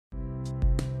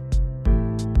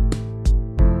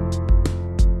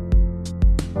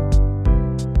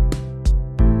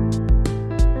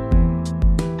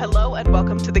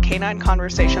to the Canine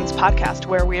Conversations podcast,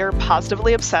 where we are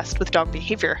positively obsessed with dog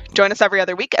behavior. Join us every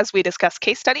other week as we discuss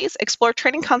case studies, explore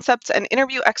training concepts, and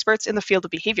interview experts in the field of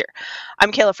behavior.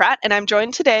 I'm Kayla Fratt, and I'm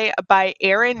joined today by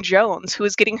Erin Jones, who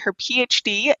is getting her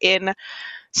PhD in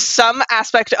some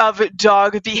aspect of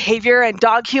dog behavior and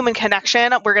dog-human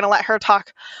connection. We're going to let her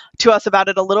talk to us about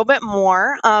it a little bit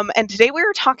more. And today we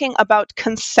were talking about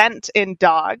consent in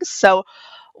dogs. So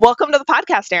welcome to the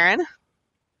podcast, Erin.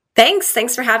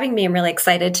 Thanks for having me. I'm really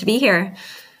excited to be here.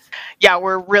 Yeah,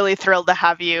 we're really thrilled to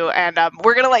have you. And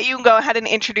we're going to let you go ahead and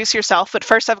introduce yourself. But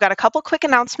first, I've got a couple quick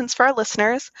announcements for our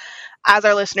listeners. As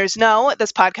our listeners know,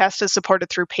 this podcast is supported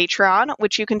through Patreon,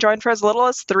 which you can join for as little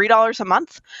as $3 a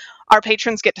month. Our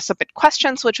patrons get to submit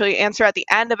questions, which we answer at the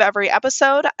end of every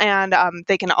episode. And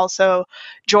they can also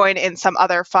join in some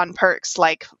other fun perks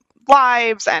like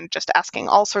lives and just asking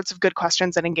all sorts of good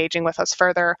questions and engaging with us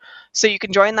further. So you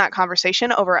can join that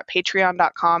conversation over at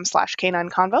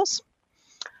patreon.com/canineconvos.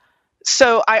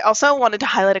 So I also wanted to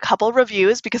highlight a couple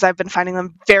reviews because I've been finding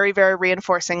them very, very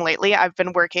reinforcing lately. I've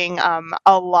been working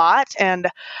a lot and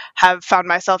have found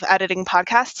myself editing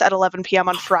podcasts at 11 p.m.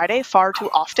 on Friday far too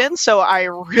often. So I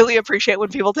really appreciate when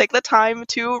people take the time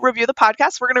to review the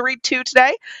podcast. We're going to read two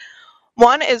today.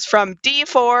 One is from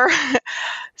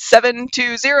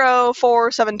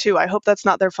D4720-472. I hope that's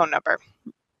not their phone number.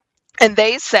 And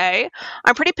they say,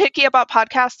 I'm pretty picky about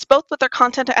podcasts, both with their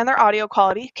content and their audio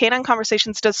quality. Canine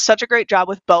Conversations does such a great job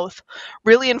with both.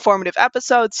 Really informative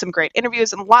episodes, some great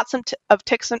interviews, and lots of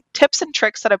tips and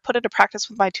tricks that I've put into practice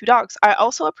with my two dogs. I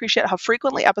also appreciate how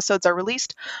frequently episodes are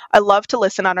released. I love to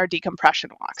listen on our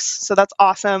decompression walks. So that's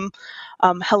awesome.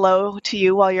 Hello to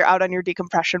you while you're out on your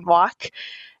decompression walk.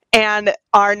 And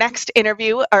our next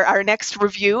review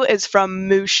is from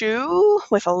Mushu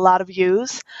with a lot of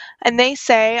U's. And they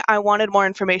say, I wanted more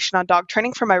information on dog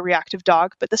training for my reactive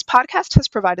dog, but this podcast has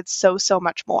provided so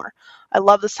much more. I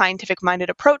love the scientific-minded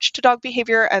approach to dog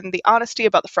behavior and the honesty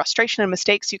about the frustration and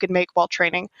mistakes you can make while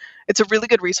training. It's a really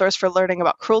good resource for learning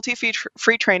about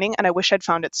cruelty-free training, and I wish I'd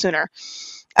found it sooner.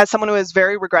 As someone who has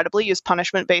very regrettably used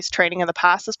punishment-based training in the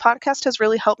past, this podcast has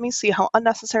really helped me see how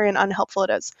unnecessary and unhelpful it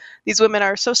is. These women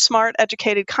are so smart,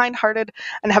 educated, kind-hearted,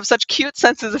 and have such cute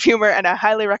senses of humor, and I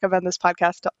highly recommend this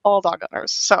podcast to all dog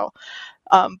owners. So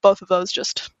both of those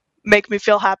just make me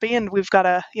feel happy, and we've got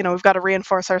to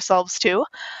reinforce ourselves too.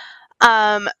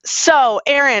 So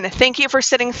Erin, thank you for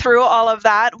sitting through all of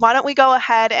that. Why don't we go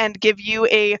ahead and give you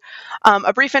a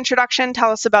brief introduction, tell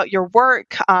us about your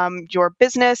work, your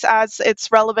business as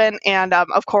it's relevant, and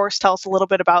of course, tell us a little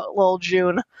bit about little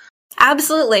June.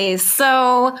 Absolutely.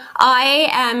 So I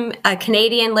am a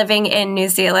Canadian living in New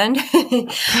Zealand.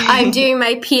 I'm doing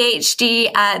my PhD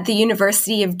at the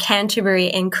University of Canterbury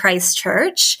in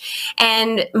Christchurch,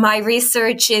 and my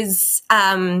research is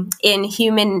in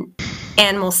human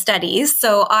animal studies.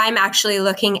 So I'm actually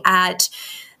looking at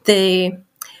the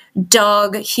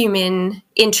dog-human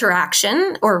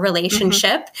interaction or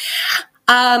relationship.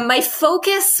 My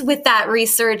focus with that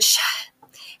research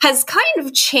has kind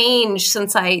of changed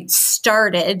since I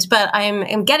started, but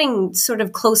I'm getting sort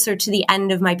of closer to the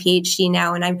end of my PhD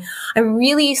now, and I'm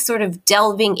really sort of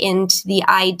delving into the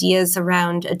ideas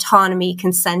around autonomy,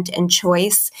 consent, and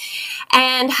choice,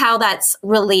 and how that's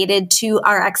related to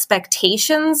our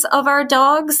expectations of our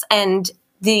dogs and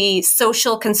the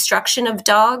social construction of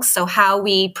dogs, so how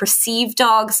we perceive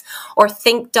dogs or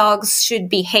think dogs should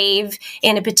behave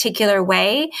in a particular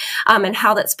way, and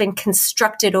how that's been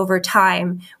constructed over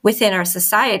time within our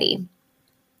society.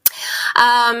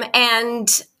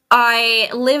 And I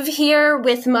live here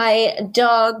with my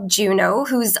dog, Juno,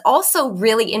 who's also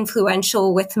really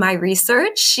influential with my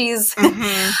research. She's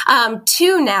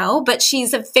 2 now, but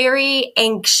she's a very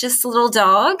anxious little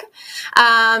dog.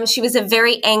 She was a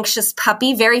very anxious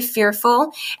puppy, very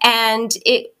fearful, and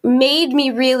it made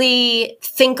me really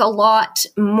think a lot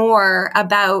more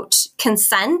about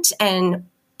consent and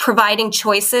providing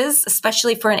choices,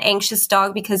 especially for an anxious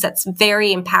dog, because that's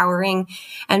very empowering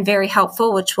and very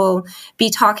helpful, which we'll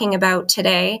be talking about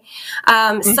today.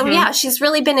 So yeah, she's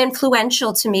really been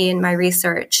influential to me in my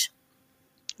research.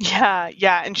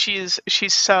 Yeah, and she's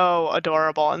so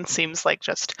adorable and seems like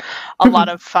just a lot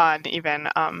of fun even.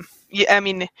 I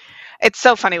mean, it's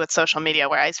so funny with social media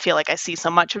where I feel like I see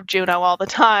so much of Juno all the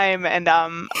time, and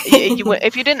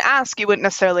if you didn't ask, you wouldn't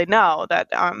necessarily know that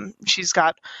she's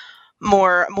got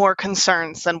more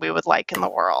concerns than we would like in the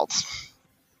world.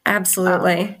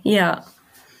 Absolutely. Yeah.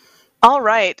 All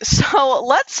right. So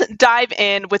let's dive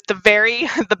in with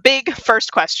the big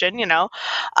first question,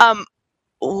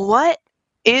 what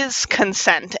is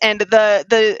consent? And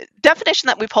the definition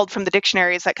that we pulled from the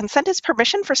dictionary is that consent is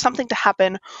permission for something to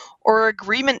happen or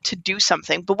agreement to do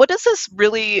something. But what does this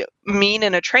really mean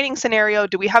in a training scenario?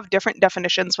 Do we have different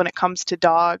definitions when it comes to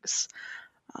dogs?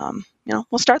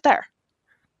 We'll start there.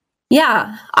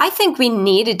 Yeah, I think we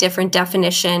need a different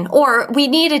definition, or we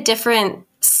need a different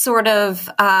sort of,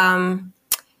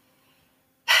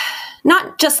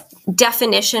 not just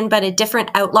definition, but a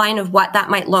different outline of what that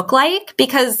might look like.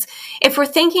 Because if we're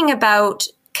thinking about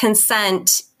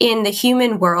consent in the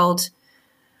human world,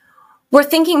 we're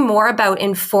thinking more about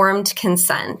informed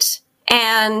consent.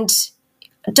 And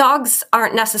dogs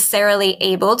aren't necessarily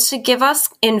able to give us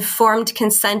informed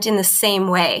consent in the same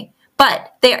way,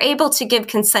 but they're able to give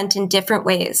consent in different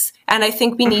ways. And I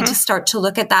think we need to start to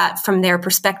look at that from their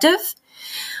perspective.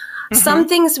 Some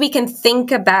things we can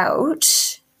think about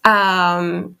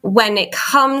when it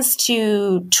comes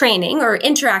to training or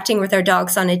interacting with our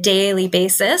dogs on a daily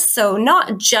basis. So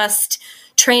not just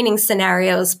training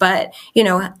scenarios, but,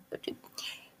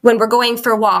 when we're going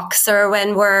for walks or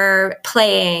when we're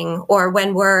playing or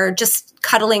when we're just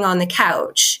cuddling on the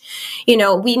couch,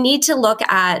 we need to look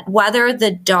at whether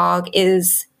the dog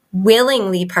is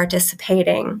willingly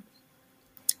participating.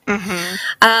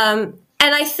 And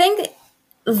I think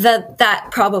that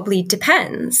probably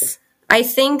depends. I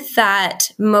think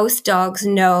that most dogs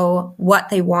know what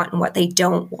they want and what they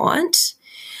don't want.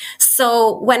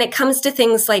 So when it comes to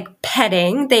things like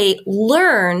petting, they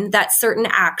learn that certain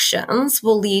actions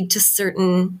will lead to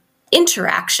certain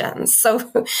interactions. So,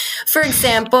 for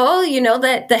example,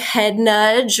 that the head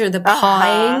nudge or the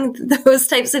pawing, those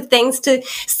types of things to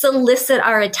solicit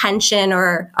our attention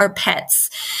or our pets.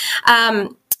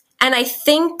 And I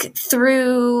think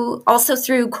through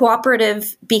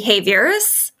cooperative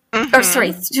behaviors,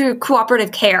 through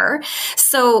cooperative care.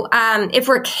 So if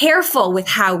we're careful with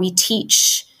how we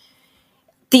teach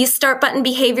these start button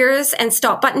behaviors and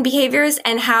stop button behaviors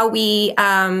and how we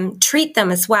treat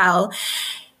them as well,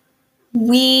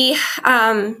 we're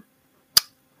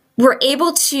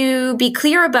able to be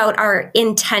clear about our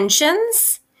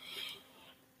intentions.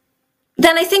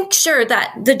 Then I think, sure,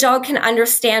 that the dog can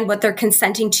understand what they're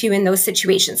consenting to in those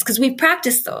situations, because we've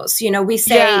practiced those. We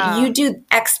say, you do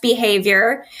X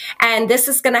behavior and this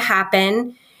is going to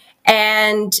happen.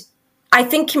 And I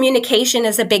think communication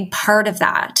is a big part of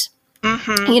that.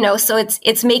 So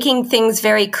it's making things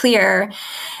very clear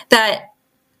that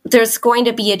there's going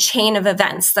to be a chain of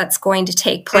events that's going to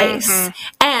take place,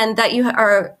 and that you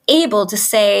are able to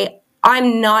say,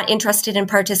 I'm not interested in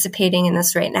participating in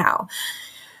this right now.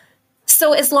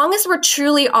 So as long as we're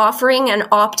truly offering an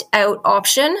opt-out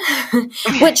option,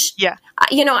 which,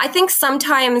 I think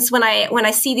sometimes when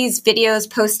I see these videos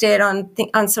posted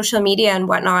on social media and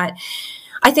whatnot,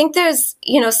 I think there's,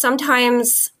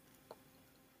 sometimes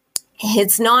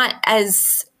it's not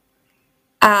as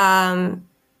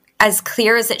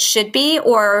clear as it should be,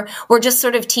 or we're just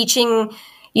sort of teaching,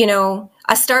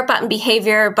 a start button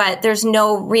behavior, but there's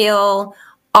no real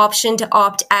option to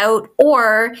opt out,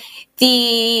 or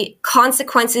the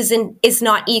consequences is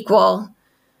not equal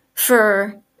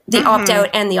for the opt out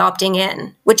and the opting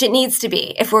in, which it needs to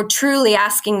be if we're truly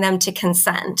asking them to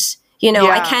consent.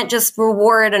 I can't just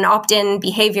reward an opt-in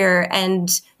behavior and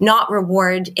not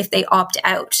reward if they opt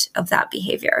out of that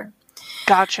behavior.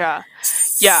 Gotcha.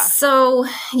 Yeah. So,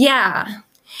 yeah.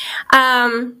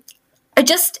 I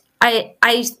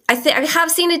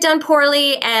have seen it done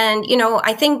poorly, and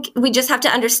I think we just have to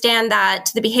understand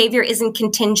that the behavior isn't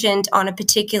contingent on a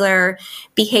particular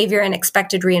behavior and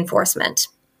expected reinforcement.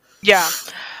 Yeah.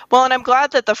 Well, and I'm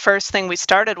glad that the first thing we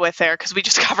started with there, because we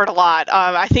just covered a lot.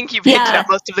 I think you've hinted at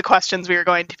most of the questions we were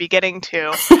going to be getting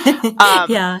to.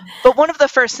 But one of the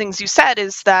first things you said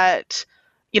is that,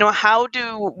 how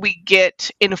do we get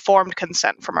informed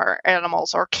consent from our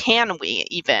animals, or can we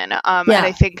even? And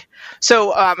I think,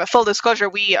 so full disclosure,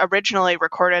 we originally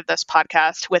recorded this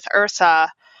podcast with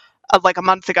Ursa like a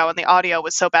month ago, and the audio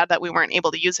was so bad that we weren't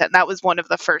able to use it. And that was one of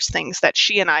the first things that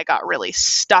she and I got really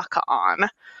stuck on.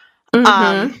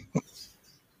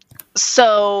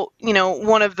 So,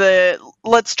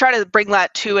 let's try to bring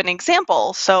that to an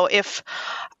example. So if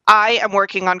I am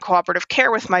working on cooperative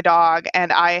care with my dog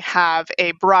and I have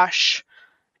a brush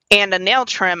and a nail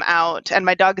trim out, and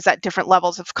my dog is at different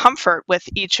levels of comfort with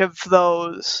each of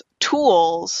those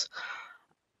tools,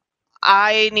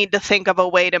 I need to think of a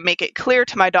way to make it clear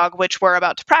to my dog which we're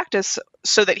about to practice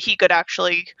so that he could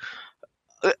actually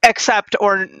accept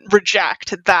or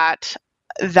reject that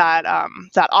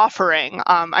that offering.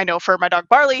 I know for my dog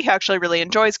Barley, he actually really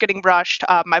enjoys getting brushed.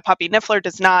 My puppy Niffler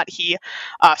does not. He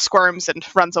squirms and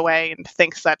runs away and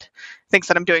thinks that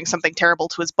I'm doing something terrible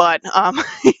to his butt.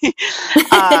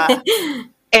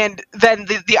 And then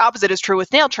the opposite is true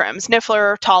with nail trims.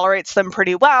 Niffler tolerates them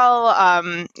pretty well.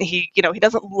 He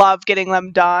doesn't love getting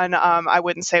them done. I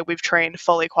wouldn't say we've trained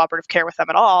fully cooperative care with them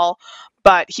at all,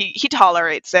 but he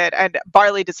tolerates it, and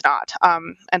Barley does not.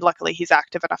 And luckily he's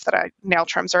active enough that nail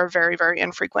trims are very, very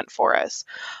infrequent for us.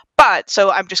 But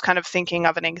so I'm just kind of thinking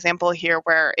of an example here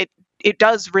where it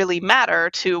does really matter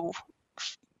to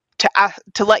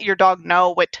let your dog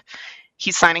know what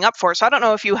he's signing up for. So I don't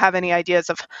know if you have any ideas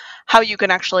of how you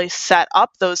can actually set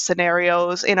up those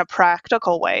scenarios in a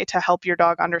practical way to help your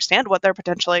dog understand what they're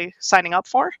potentially signing up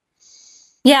for.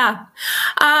 Yeah.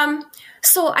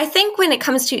 So I think when it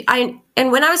comes to,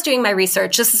 when I was doing my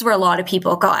research, this is where a lot of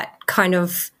people got kind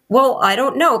of, well, I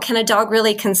don't know, can a dog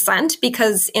really consent?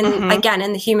 Because again,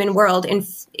 in the human world,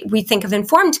 we think of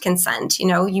informed consent.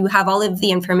 You have all of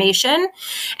the information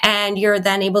and you're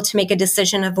then able to make a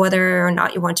decision of whether or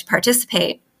not you want to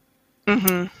participate.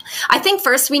 I think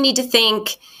first we need to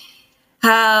think,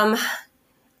 if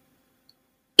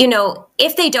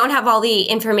they don't have all the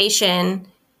information,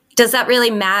 does that really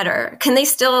matter? Can they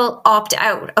still opt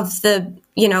out of the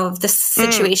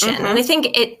situation? And I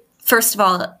think first of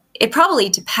all, it probably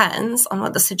depends on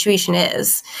what the situation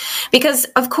is, because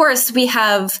of course we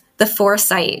have the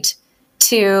foresight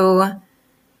to,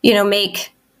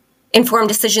 make informed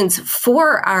decisions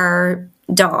for our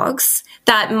dogs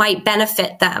that might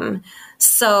benefit them.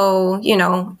 So,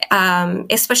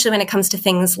 especially when it comes to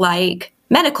things like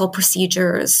medical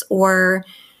procedures or,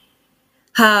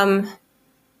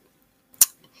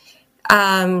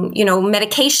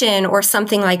 medication or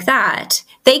something like that.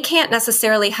 They can't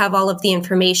necessarily have all of the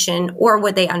information, or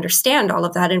would they understand all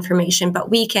of that information, but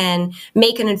we can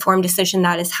make an informed decision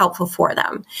that is helpful for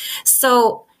them.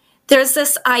 So there's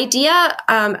this idea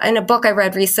in a book I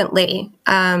read recently.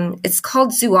 It's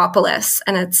called Zoopolis,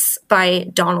 and it's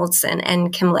by Donaldson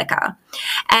and Kymlicka.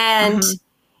 And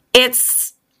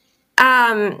it's,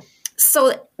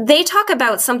 so they talk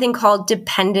about something called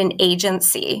dependent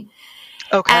agency.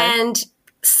 Okay. And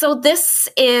so this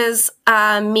is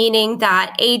meaning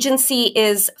that agency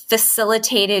is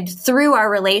facilitated through our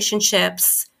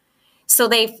relationships. So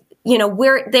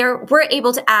we're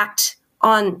able to act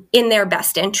in their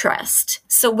best interest.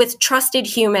 So with trusted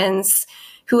humans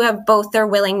who have both their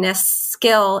willingness,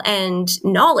 skill, and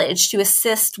knowledge to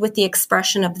assist with the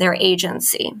expression of their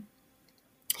agency.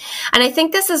 And I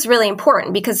think this is really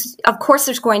important because, of course,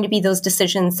 there's going to be those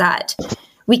decisions that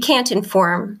we can't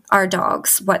inform our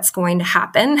dogs what's going to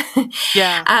happen.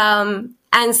 Yeah.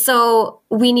 And so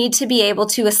we need to be able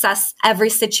to assess every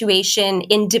situation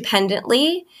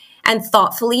independently and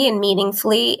thoughtfully and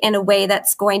meaningfully in a way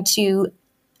that's going to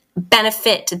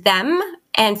benefit them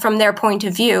and from their point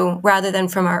of view rather than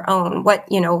from our own.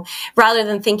 Rather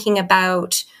than thinking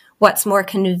about what's more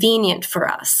convenient for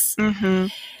us.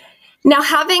 Now,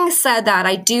 having said that,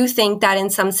 I do think that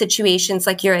in some situations,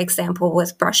 like your example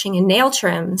with brushing and nail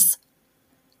trims,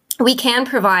 we can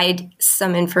provide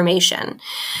some information.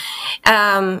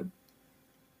 So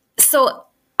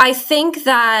I think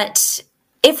that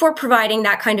if we're providing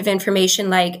that kind of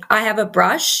information, like, I have a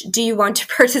brush, do you want to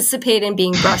participate in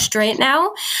being brushed right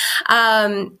now?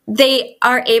 They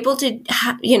are able to,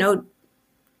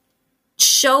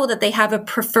 show that they have a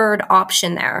preferred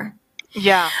option there.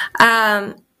 Yeah.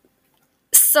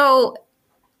 So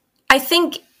I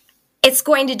think it's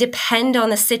going to depend on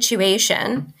the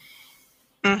situation,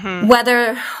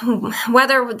 whether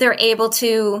they're able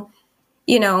to,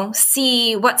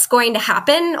 see what's going to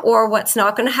happen or what's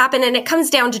not going to happen. And it comes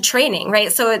down to training,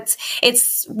 right? So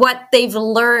it's what they've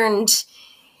learned,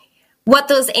 what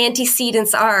those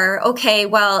antecedents are. Okay,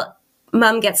 well,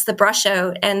 mom gets the brush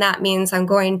out, and that means I'm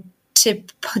going to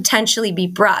potentially be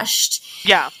brushed.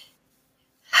 Yeah.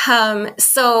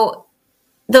 So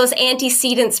those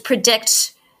antecedents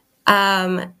predict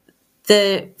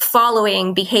the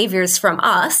following behaviors from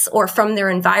us or from their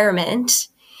environment,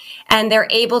 and they're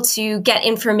able to get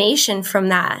information from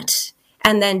that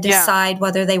and then decide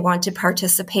whether they want to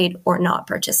participate or not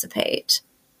participate.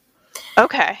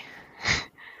 Okay.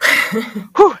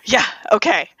 Whew, yeah.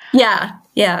 Okay. Yeah.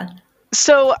 Yeah.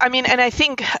 So, I mean, and I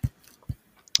think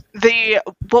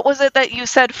what was it that you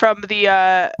said from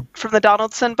the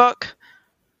Donaldson book?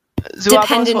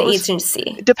 Dependent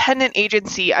agency. Dependent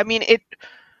agency. I mean, it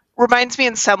reminds me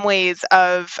in some ways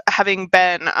of having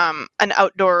been an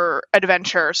outdoor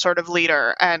adventure sort of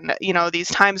leader, and these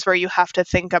times where you have to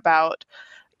think about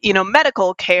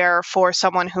medical care for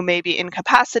someone who may be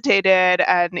incapacitated,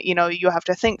 and you have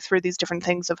to think through these different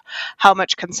things of how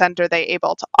much consent are they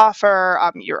able to offer.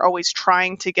 You're always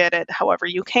trying to get it however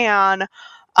you can.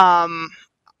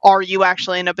 Are you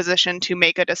actually in a position to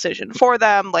make a decision for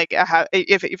them? Like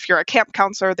if you're a camp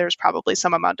counselor, there's probably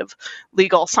some amount of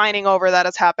legal signing over that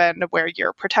has happened where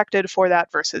you're protected for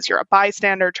that versus you're a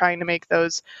bystander trying to make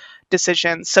those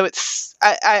decisions. So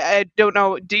I don't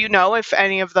know. Do you know if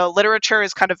any of the literature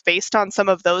is kind of based on some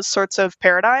of those sorts of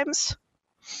paradigms?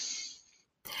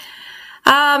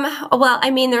 Well,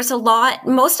 I mean, there's a lot.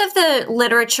 Most of the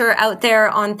literature out there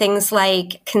on things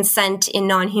like consent in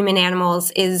non-human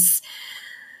animals is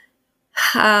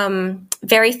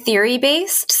very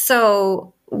theory-based.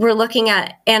 So we're looking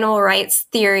at animal rights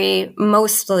theory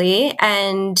mostly,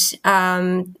 and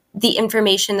the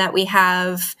information that we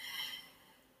have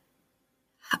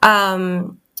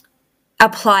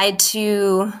applied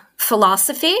to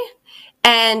philosophy.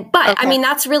 But okay. I mean,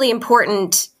 that's really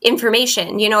important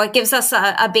information. It gives us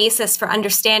a basis for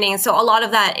understanding. And so a lot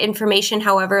of that information,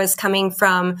 however, is coming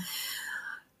from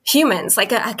humans.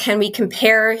 Like, can we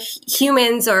compare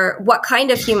humans, or what kind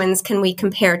of humans can we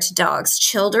compare to dogs?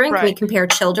 Children? Right. Can we compare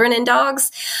children and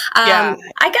dogs? I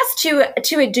guess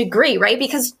to a degree, right?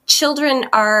 Because children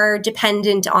are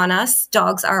dependent on us.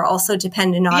 Dogs are also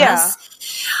dependent on us.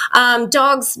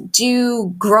 Dogs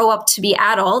do grow up to be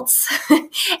adults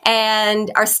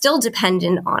and are still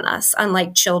dependent on us,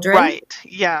 unlike children. Right.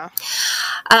 Yeah.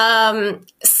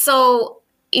 So,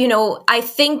 I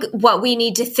think what we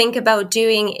need to think about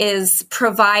doing is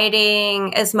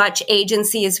providing as much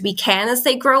agency as we can as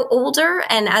they grow older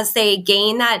and as they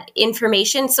gain that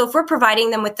information. So if we're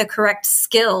providing them with the correct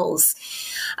skills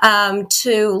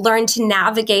to learn to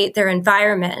navigate their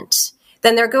environment,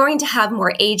 then they're going to have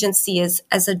more agency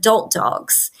as adult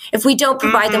dogs. If we don't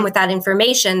provide them with that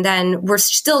information, then we're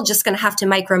still just going to have to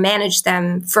micromanage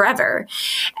them forever.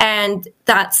 And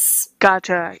that's,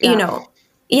 gotcha.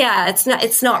 Yeah.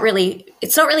 It's not really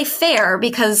fair,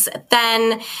 because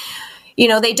then,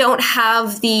 they don't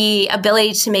have the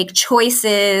ability to make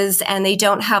choices, and they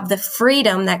don't have the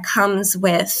freedom that comes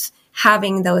with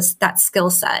having that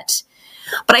skill set.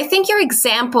 But I think your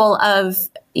example of,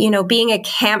 being a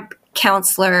camp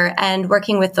counselor and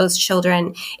working with those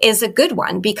children is a good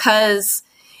one, because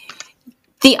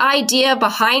the idea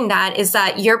behind that is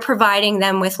that you're providing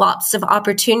them with lots of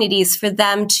opportunities for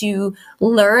them to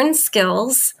learn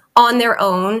skills on their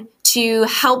own, to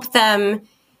help them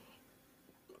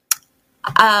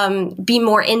be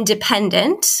more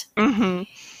independent. Mm-hmm.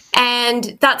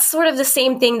 And that's sort of the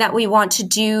same thing that we want to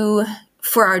do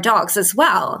for our dogs as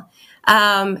well.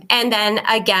 And then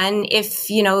again, if,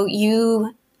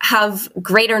 you have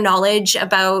greater knowledge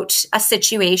about a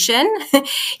situation,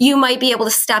 you might be able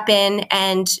to step in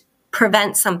and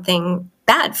prevent something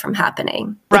bad from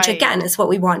happening, which again is what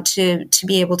we want to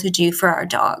be able to do for our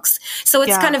dogs. So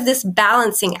it's kind of this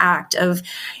balancing act of,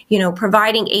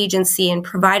 providing agency and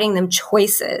providing them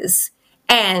choices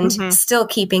and still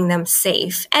keeping them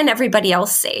safe and everybody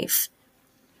else safe.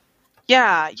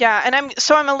 Yeah. And I'm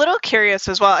a little curious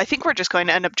as well. I think we're just going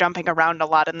to end up jumping around a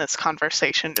lot in this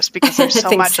conversation just because there's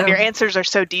so much and your answers are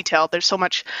so detailed. There's so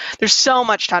much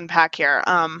to unpack here.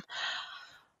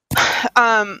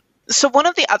 So one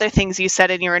of the other things you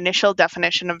said in your initial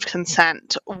definition of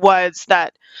consent was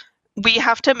that we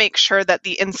have to make sure that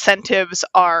the incentives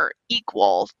are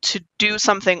equal to do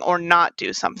something or not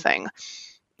do something.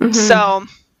 Mm-hmm. So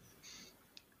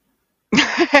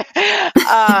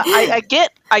I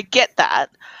get that.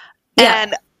 Yeah.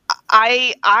 And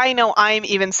I know I'm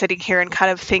even sitting here and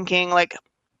kind of thinking like,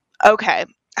 okay,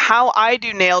 how I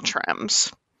do nail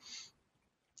trims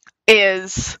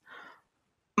is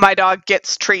my dog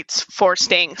gets treats for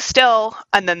staying still,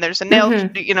 and then there's a nail,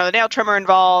 the nail trimmer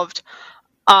involved.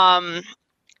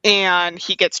 And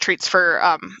he gets treats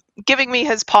for giving me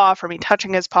his paw, for me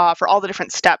touching his paw, for all the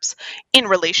different steps in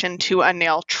relation to a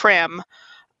nail trim.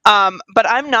 But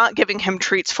I'm not giving him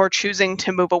treats for choosing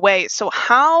to move away. So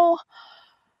how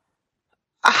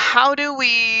do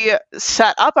we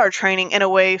set up our training in a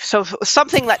way so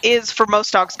something that is for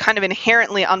most dogs kind of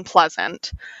inherently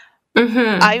unpleasant?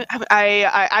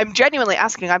 I'm genuinely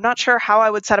asking. I'm not sure how I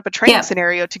would set up a training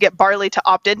scenario to get Barley to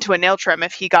opt into a nail trim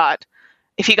if he got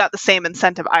the same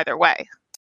incentive either way.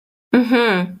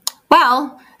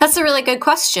 Well, that's a really good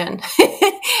question.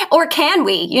 Or can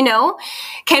we?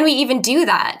 Can we even do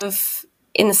that?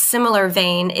 In a similar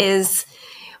vein is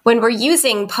when we're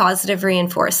using positive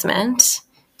reinforcement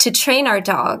to train our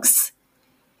dogs.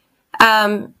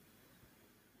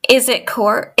 Is it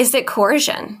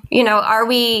coercion? Are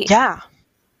we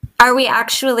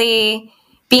actually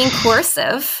being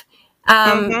coercive.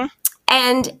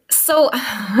 And so,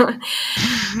 I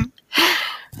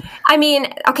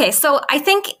mean, okay, so I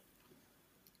think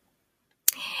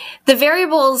the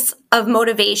variables of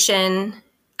motivation,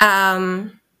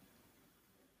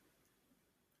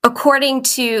 according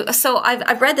to, so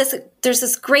I've read this, there's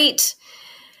this great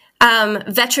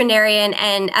veterinarian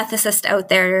and ethicist out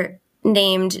there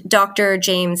named Dr.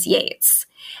 James Yates.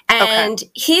 And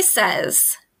he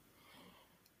says,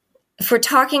 if we're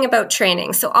talking about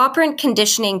training, so operant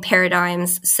conditioning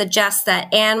paradigms suggest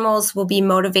that animals will be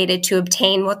motivated to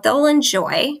obtain what they'll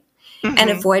enjoy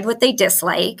and avoid what they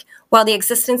dislike, while the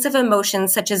existence of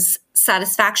emotions such as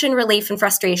satisfaction, relief, and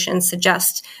frustration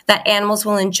suggest that animals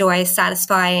will enjoy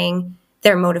satisfying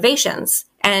their motivations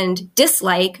and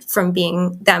dislike from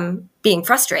being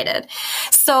frustrated.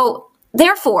 So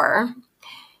therefore,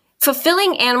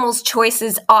 fulfilling animals'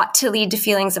 choices ought to lead to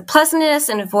feelings of pleasantness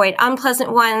and avoid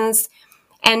unpleasant ones.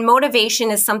 And motivation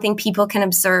is something people can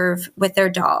observe with their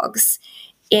dogs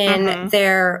in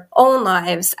their own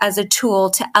lives as a tool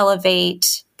to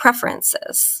elevate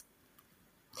preferences.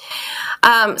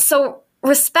 So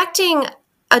respecting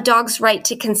a dog's right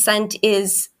to consent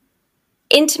is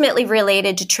intimately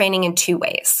related to training in two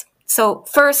ways. So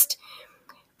first,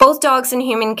 both dogs and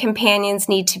human companions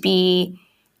need to be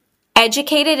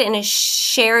educated in a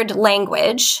shared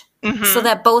language so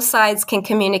that both sides can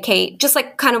communicate, just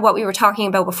like kind of what we were talking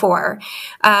about before,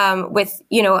 with,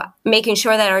 making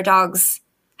sure that our dogs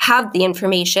have the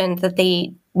information that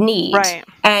they need,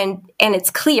 and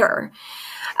it's clear.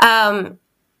 And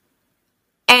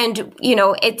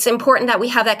it's important that we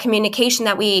have that communication,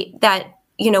 that we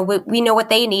know what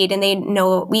they need and they know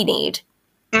what we need,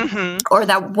 or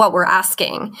that what we're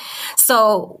asking.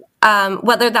 So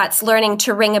whether that's learning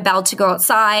to ring a bell to go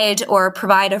outside or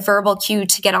provide a verbal cue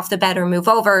to get off the bed or move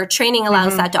over, training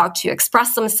allows that dog to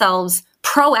express themselves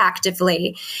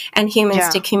proactively and humans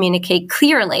to communicate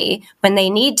clearly when they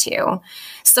need to.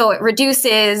 So it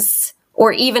reduces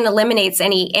or even eliminates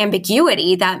any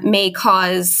ambiguity that may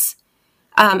cause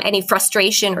any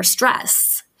frustration or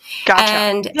stress. Gotcha.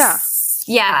 And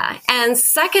and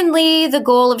secondly, the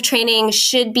goal of training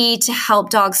should be to help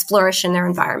dogs flourish in their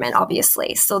environment,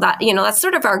 obviously. So that, that's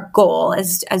sort of our goal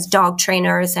as dog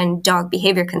trainers and dog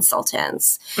behavior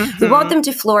consultants. We want them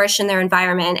to flourish in their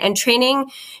environment, and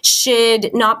training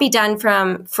should not be done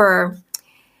for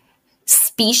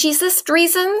speciesist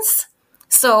reasons.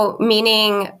 So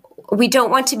meaning we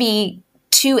don't want to be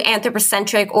too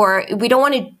anthropocentric, or we don't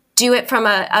want to do it from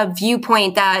a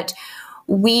viewpoint that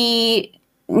we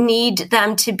need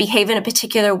them to behave in a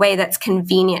particular way that's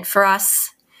convenient for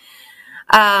us,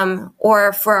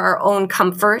 or for our own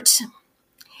comfort.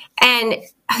 And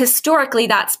historically,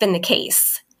 that's been the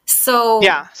case. So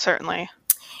yeah, certainly.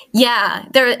 Yeah,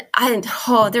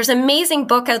 there's an amazing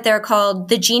book out there called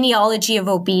The Genealogy of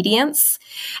Obedience,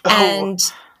 and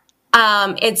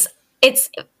it's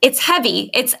heavy,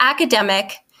 it's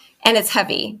academic, and it's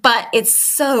heavy, but it's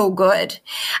so good.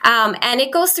 And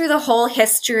it goes through the whole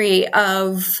history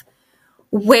of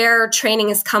where training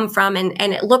has come from, and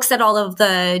it looks at all of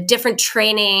the different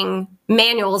training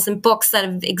manuals and books that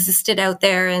have existed out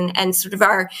there, and sort of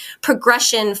our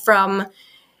progression from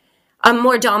a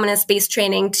more dominance-based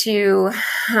training to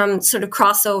sort of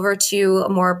crossover to a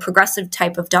more progressive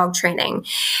type of dog training.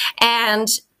 And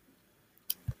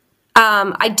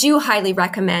I do highly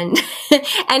recommend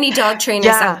any dog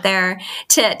trainers out there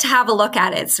to have a look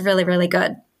at it. It's really, really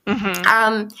good.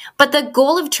 But the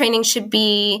goal of training should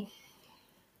be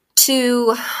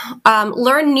to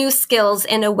learn new skills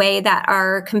in a way that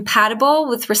are compatible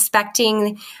with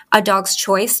respecting a dog's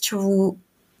choice to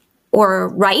or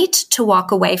right to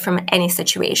walk away from any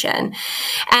situation. And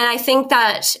I think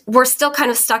that we're still kind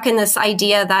of stuck in this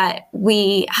idea that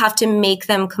we have to make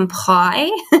them comply.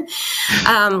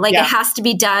 It has to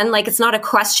be done. Like, it's not a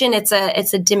question, it's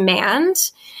a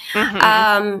demand.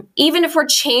 Even if we're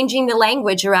changing the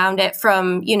language around it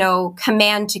from,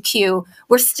 command to cue,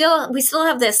 we still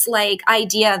have this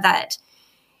idea that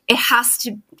it has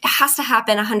to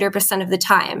happen 100% of the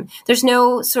time. There's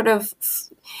no sort of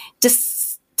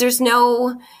there's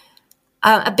no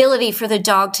ability for the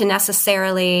dog to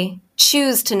necessarily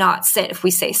choose to not sit if we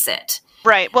say sit.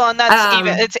 Right. Well, and that's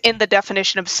it's in the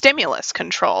definition of stimulus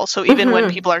control. So even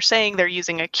when people are saying they're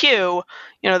using a cue,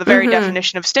 the very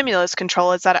definition of stimulus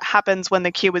control is that it happens when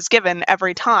the cue is given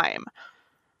every time.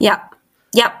 Yep.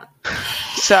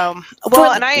 So,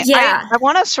 I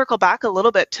want to circle back a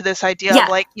little bit to this idea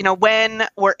of when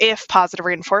or if positive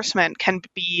reinforcement can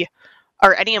be,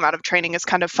 or any amount of training is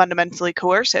kind of fundamentally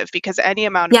coercive, because any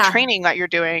amount of training that you're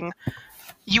doing,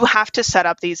 you have to set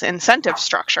up these incentive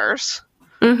structures.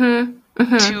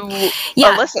 to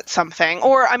elicit something.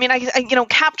 Or, I mean,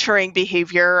 capturing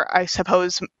behavior, I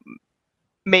suppose,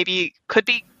 maybe could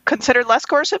be considered less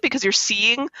coercive because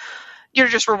you're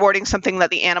just rewarding something that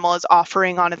the animal is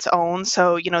offering on its own.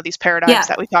 So, these paradigms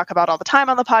that we talk about all the time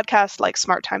on the podcast, like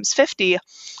Smart Times 50.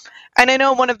 And I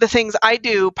know one of the things I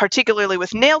do, particularly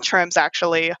with nail trims,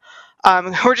 actually,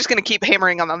 we're just going to keep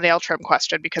hammering on the nail trim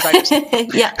question because I just,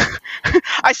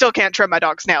 I still can't trim my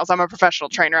dog's nails. I'm a professional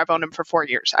trainer. I've owned him for 4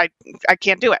 years. I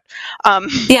can't do it.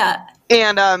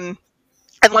 And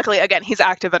luckily, again, he's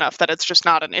active enough that it's just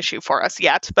not an issue for us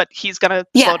yet, but he's going to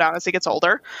slow down as he gets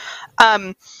older.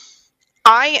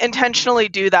 I intentionally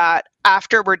do that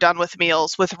after we're done with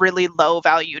meals with really low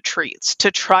value treats to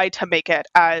try to make it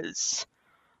as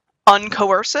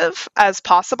uncoercive as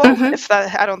possible.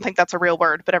 I don't think that's a real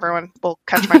word, but everyone will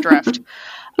catch my drift.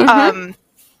 And,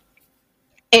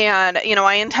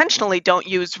 I intentionally don't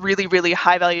use really, really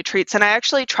high value treats. And I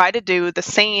actually try to do the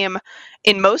same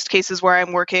in most cases where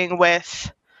I'm working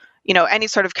with, any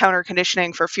sort of counter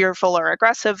conditioning for fearful or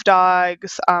aggressive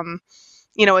dogs,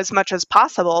 as much as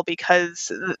possible,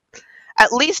 because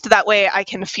at least that way I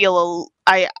can feel,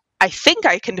 I think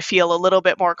I can feel a little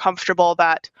bit more comfortable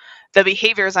that the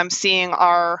behaviors I'm seeing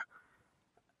are,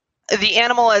 the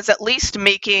animal is at least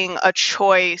making a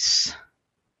choice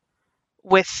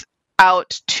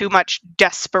without too much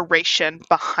desperation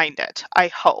behind it, I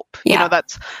hope.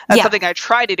 That's something I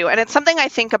try to do. And it's something I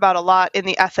think about a lot in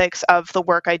the ethics of the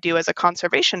work I do as a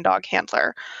conservation dog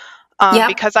handler.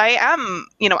 Because I am,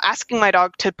 asking my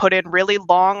dog to put in really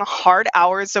long, hard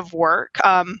hours of work.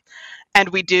 And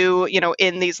we do,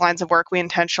 in these lines of work, we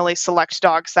intentionally select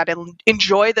dogs that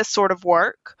enjoy this sort of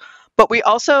work. But we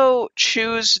also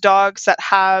choose dogs that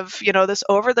have, this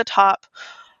over-the-top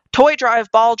toy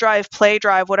drive, ball drive, play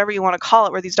drive, whatever you want to call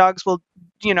it, where these dogs will,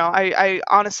 I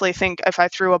honestly think if I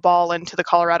threw a ball into the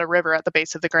Colorado River at the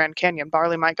base of the Grand Canyon,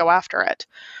 Barley might go after it.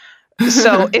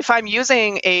 So if I'm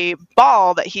using a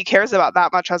ball that he cares about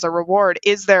that much as a reward,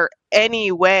 is there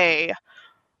any way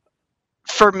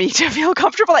for me to feel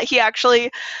comfortable that he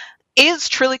actually is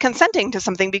truly consenting to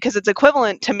something? Because it's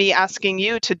equivalent to me asking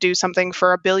you to do something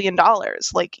for $1 billion.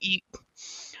 Like,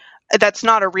 that's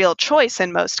not a real choice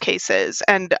in most cases.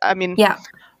 And I mean,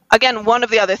 again, one of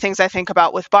the other things I think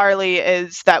about with Barley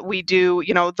is that we do,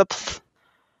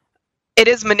 it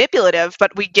is manipulative,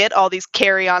 but we get all these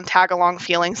carry-on, tag-along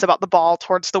feelings about the ball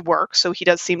towards the work. So he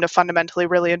does seem to fundamentally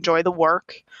really enjoy the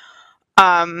work.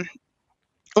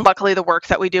 Luckily, the work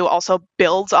that we do also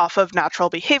builds off of natural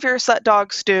behaviors that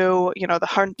dogs do.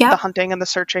 The hunting and the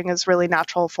searching is really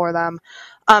natural for them.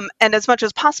 And as much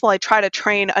as possible, I try to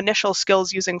train initial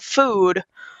skills using food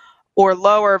or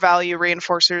lower value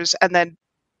reinforcers, and then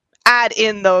add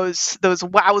in those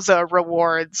wowza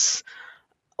rewards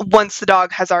once the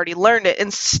dog has already learned it.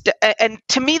 And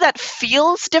to me, that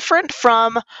feels different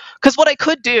because what I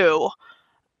could do,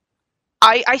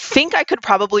 I think I could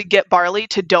probably get Barley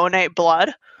to donate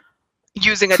blood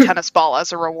using a tennis ball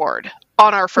as a reward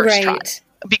on our first try,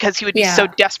 because he would be so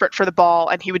desperate for the ball,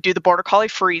 and he would do the Border Collie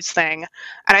freeze thing.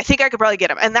 And I think I could probably get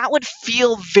him. And that would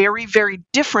feel very, very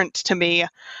different to me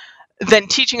than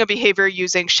teaching a behavior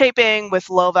using shaping with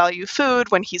low value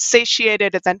food when he's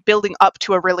satiated, and then building up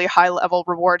to a really high level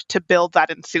reward to build that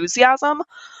enthusiasm.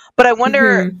 But I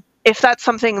wonder if that's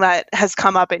something that has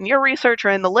come up in your research or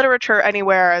in the literature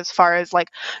anywhere, as far as like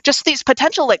just these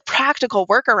potential like practical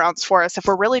workarounds for us if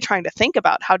we're really trying to think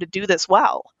about how to do this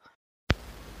well.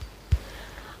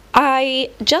 I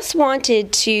just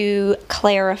wanted to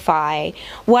clarify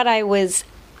what I was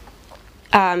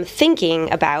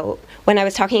thinking about when I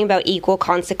was talking about equal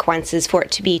consequences for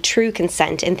it to be true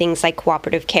consent in things like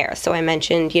cooperative care. So I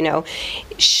mentioned,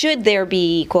 should there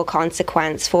be equal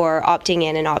consequence for opting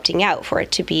in and opting out for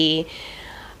it to be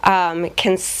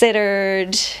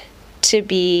considered to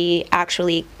be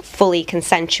actually fully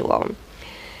consensual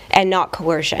and not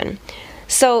coercion.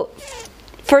 So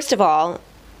first of all,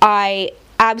 I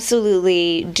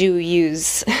absolutely do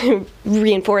use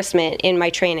reinforcement in my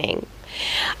training.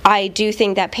 I do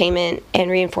think that payment and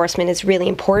reinforcement is really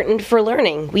important for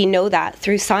learning. We know that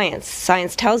through science.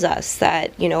 Science tells us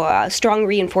that, a strong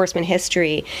reinforcement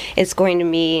history is going to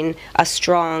mean a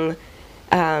strong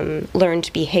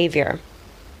learned behavior.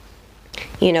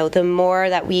 The more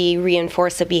that we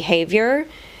reinforce a behavior,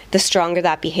 the stronger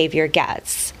that behavior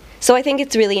gets. So I think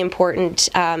it's really important,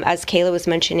 as Kayla was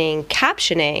mentioning,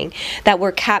 captioning, that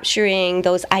we're capturing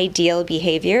those ideal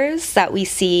behaviors that we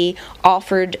see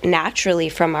offered naturally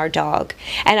from our dog.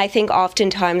 And I think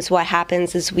oftentimes what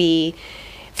happens is we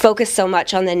focus so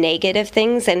much on the negative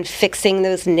things and fixing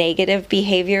those negative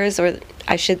behaviors, or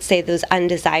I should say those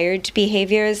undesired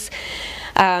behaviors,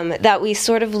 that we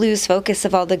sort of lose focus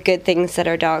of all the good things that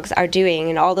our dogs are doing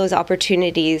and all those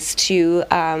opportunities to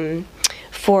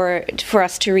for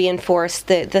us to reinforce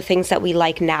the things that we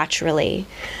like naturally.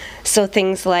 So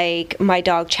things like my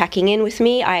dog checking in with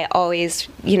me, I always,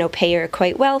 pay her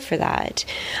quite well for that.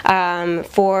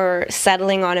 For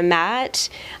settling on a mat,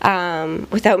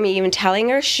 without me even telling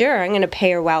her, sure, I'm going to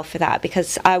pay her well for that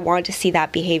because I want to see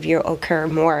that behavior occur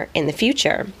more in the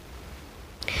future.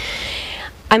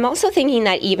 I'm also thinking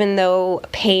that even though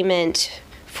payment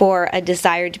for a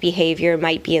desired behavior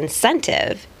might be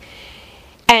incentive,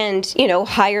 and,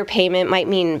 higher payment might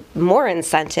mean more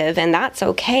incentive, and that's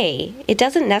okay. It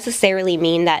doesn't necessarily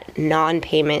mean that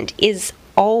non-payment is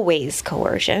always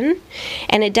coercion,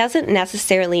 and it doesn't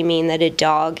necessarily mean that a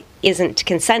dog isn't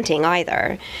consenting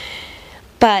either.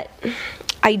 But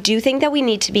I do think that we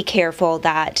need to be careful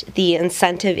that the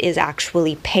incentive is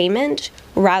actually payment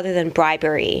rather than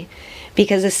bribery,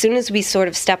 because as soon as we sort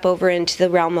of step over into the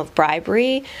realm of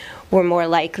bribery, we're more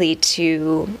likely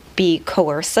to be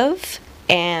coercive.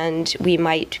 And we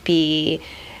might be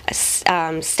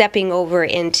stepping over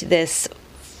into this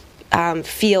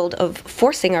field of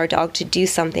forcing our dog to do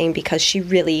something because she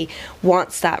really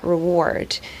wants that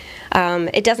reward.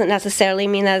 It doesn't necessarily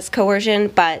mean that it's coercion,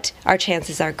 but our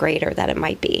chances are greater that it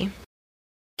might be.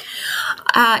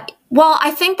 Well,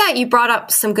 I think that you brought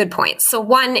up some good points. So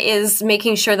one is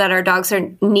making sure that our dogs'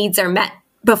 needs are met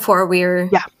before we're,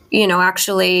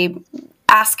 actually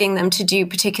asking them to do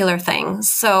particular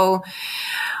things. So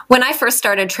when I first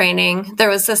started training, there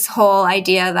was this whole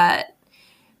idea that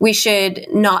we should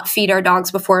not feed our dogs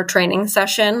before a training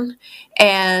session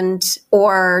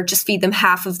or just feed them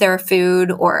half of their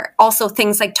food, or also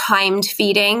things like timed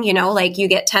feeding, like you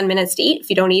get 10 minutes to eat. If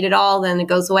you don't eat it all, then it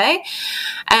goes away.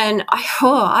 And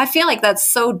I feel like that's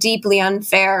so deeply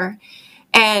unfair.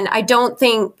 And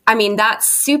that's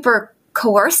super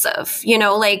coercive,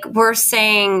 like we're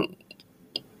saying,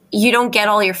 you don't get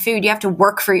all your food. You have to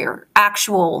work for your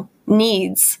actual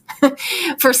needs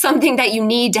for something that you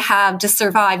need to have to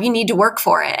survive. You need to work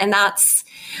for it. And that's,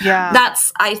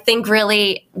 I think,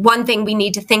 really one thing we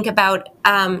need to think about.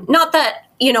 Not that,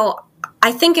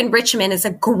 I think enrichment is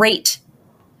a great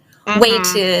way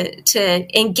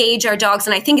to engage our dogs.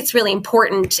 And I think it's really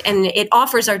important, and it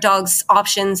offers our dogs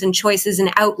options and choices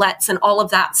and outlets and all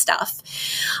of that stuff.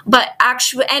 But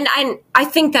actually, and I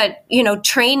think that,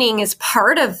 training is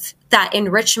part of that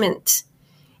enrichment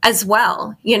as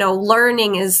well.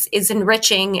 Learning is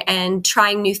enriching, and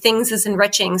trying new things is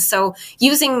enriching. So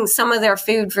using some of their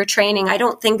food for training, I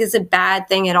don't think is a bad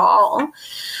thing at all.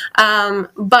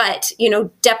 But,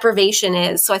 deprivation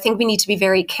is. So I think we need to be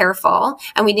very careful,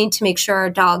 and we need to make sure our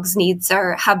dogs' needs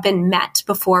have been met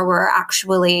before we're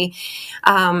actually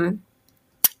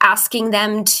asking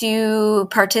them to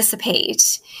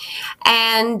participate.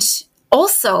 And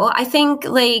also, I think,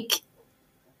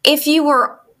 if you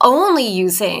were only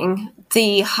using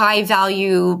the high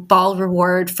value ball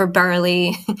reward for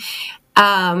Barley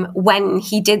when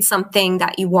he did something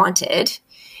that you wanted,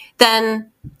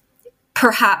 then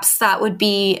perhaps that would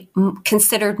be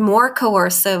considered more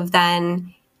coercive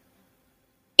than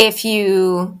if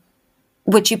you,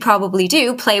 which you probably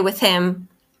do, play with him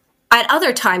at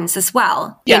other times as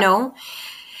well,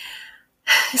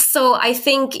 So I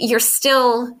think you're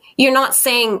not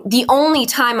saying the only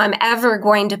time I'm ever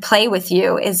going to play with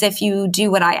you is if you do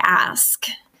what I ask.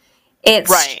 It's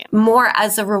more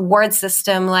as a reward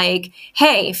system, like,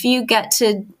 hey, if you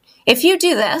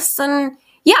do this, then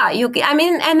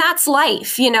and that's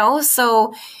life,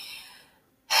 So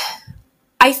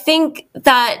I think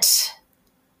that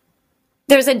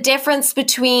there's a difference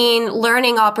between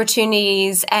learning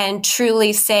opportunities and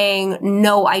truly saying,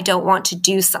 no, I don't want to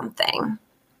do something.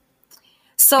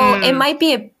 So it might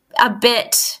be a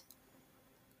bit,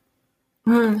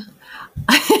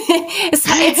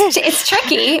 it's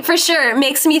tricky for sure. It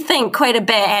makes me think quite a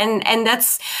bit. And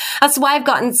that's why I've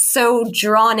gotten so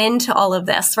drawn into all of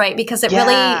this, right? Because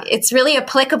it's really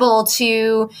applicable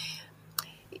to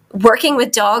working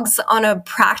with dogs on a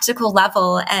practical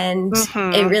level, and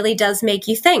it really does make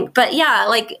you think. But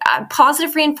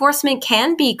positive reinforcement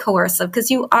can be coercive, because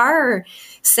you are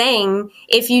saying,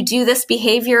 if you do this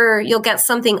behavior, you'll get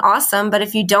something awesome, but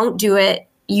if you don't do it,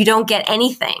 you don't get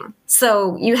anything.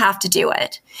 So you have to do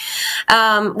it,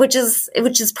 which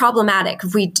is problematic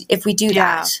if we do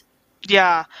that.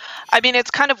 Yeah. I mean, it's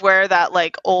kind of where that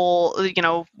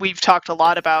we've talked a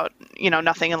lot about,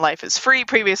 nothing in life is free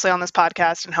previously on this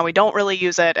podcast, and how we don't really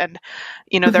use it. And,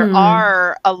 there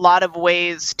are a lot of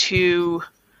ways to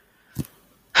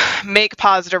make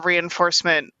positive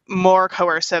reinforcement more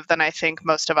coercive than I think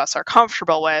most of us are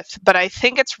comfortable with. But I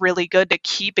think it's really good to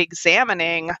keep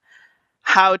examining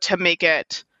how to make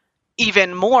it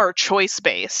even more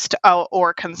choice-based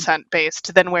or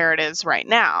consent-based than where it is right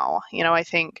now. I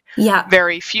think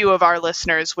very few of our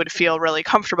listeners would feel really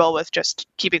comfortable with just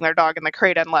keeping their dog in the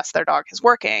crate unless their dog is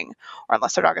working or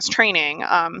unless their dog is training.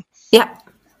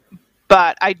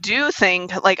 But I do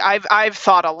think, I've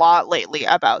thought a lot lately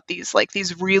about these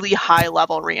really high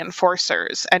level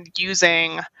reinforcers and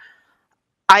using.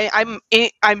 I'm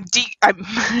how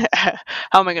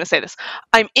am I going to say this?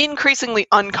 I'm increasingly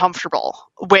uncomfortable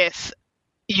with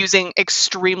using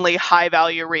extremely high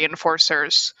value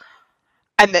reinforcers,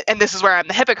 and this is where I'm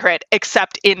the hypocrite,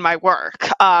 except in my work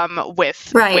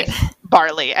with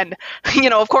Barley. And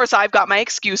of course I've got my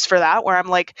excuse for that, where I'm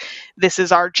like, this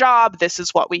is our job, this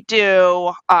is what we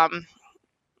do.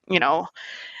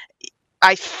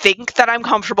 I think that I'm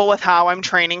comfortable with how I'm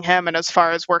training him, and as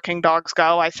far as working dogs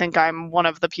go, I think I'm one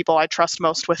of the people I trust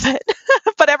most with it.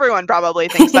 But everyone probably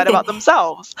thinks that about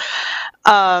themselves.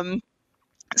 But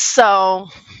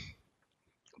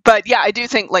yeah, I do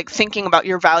think thinking about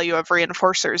your value of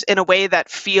reinforcers in a way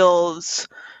that feels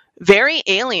very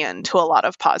alien to a lot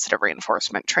of positive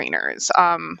reinforcement trainers.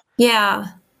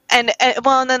 And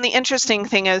then the interesting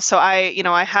thing is, so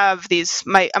I have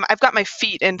I've got my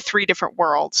feet in 3 different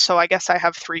worlds. So I guess I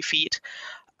have 3 feet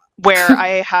where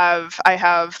I have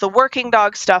the working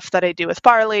dog stuff that I do with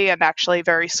Barley, and actually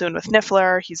very soon with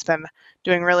Niffler. He's been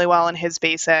doing really well in his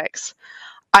basics.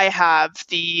 I have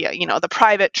the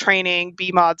private training,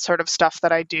 BMOD sort of stuff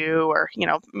that I do, or,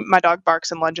 my dog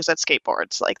barks and lunges at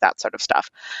skateboards, like that sort of stuff.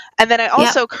 And then I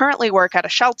also currently work at a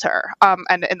shelter,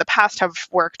 and in the past have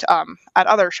worked at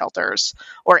other shelters,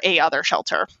 or a other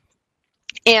shelter.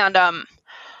 And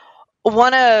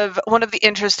one of the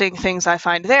interesting things I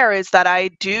find there is that I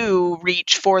do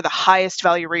reach for the highest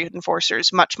value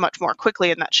reinforcers much, much more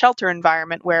quickly in that shelter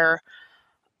environment, where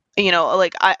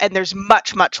and there's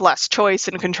much, much less choice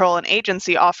and control and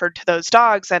agency offered to those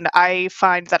dogs. And I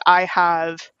find that I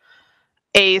have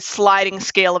a sliding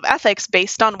scale of ethics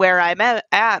based on where I'm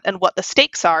at and what the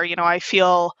stakes are. I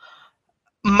feel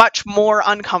much more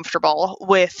uncomfortable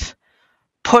with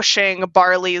pushing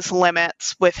Barley's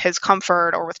limits with his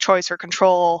comfort or with choice or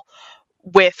control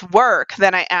with work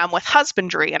than I am with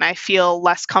husbandry. And I feel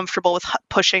less comfortable with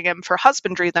pushing him for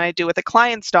husbandry than I do with a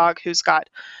client's dog who's got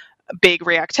big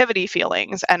reactivity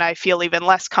feelings, and I feel even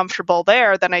less comfortable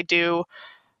there than I do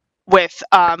with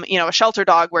a shelter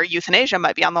dog where euthanasia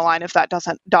might be on the line if that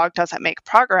dog doesn't make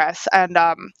progress. And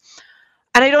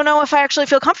I don't know if I actually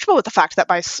feel comfortable with the fact that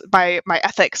my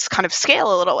ethics kind of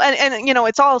scale a little. And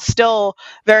it's all still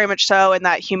very much so in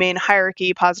that humane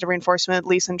hierarchy, positive reinforcement,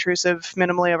 least intrusive,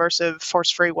 minimally aversive,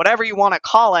 force-free, whatever you want to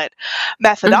call it,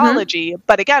 methodology.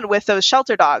 But again, with those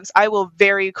shelter dogs, I will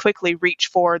very quickly reach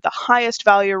for the highest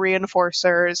value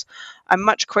reinforcers. I'm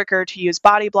much quicker to use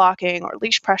body blocking or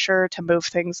leash pressure to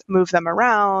move them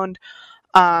around.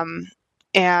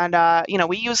 And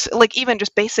we use even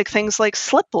just basic things like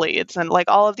slip leads and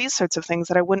all of these sorts of things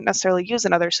that I wouldn't necessarily use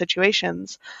in other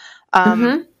situations.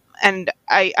 And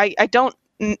I don't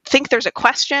think there's a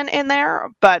question in there,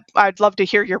 but I'd love to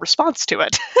hear your response to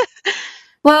it.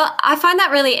 Well, I find that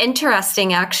really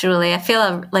interesting, actually. I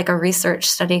feel like a research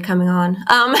study coming on.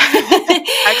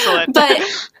 Excellent. But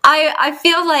I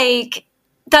feel like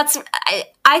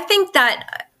I think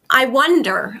that I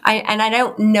wonder, and I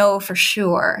don't know for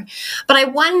sure, but I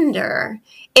wonder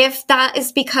if that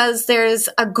is because there's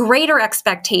a greater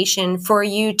expectation for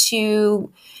you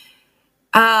to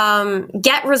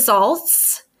get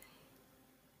results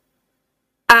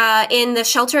in the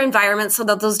shelter environment so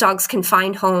that those dogs can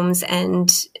find homes and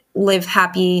live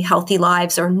happy, healthy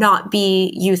lives, or not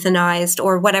be euthanized,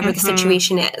 or whatever the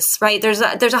situation is, right? There's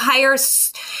a higher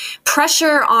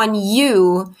pressure on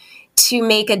you to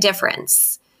make a difference.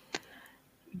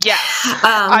 Yes,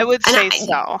 I would say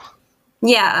so.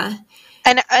 Yeah.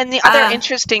 And the other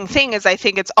interesting thing is I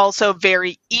think it's also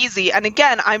very easy. And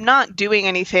again, I'm not doing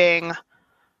anything,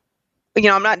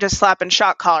 I'm not just slapping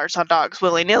shock collars on dogs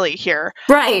willy-nilly here.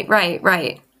 Right.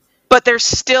 But there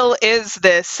still is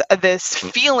this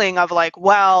feeling of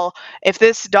well, if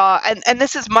this dog, and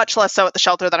this is much less so at the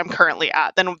shelter that I'm currently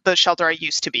at than the shelter I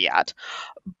used to be at.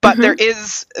 But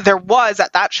there was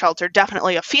at that shelter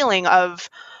definitely a feeling of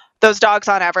those dogs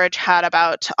on average had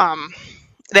about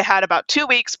 2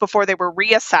 weeks before they were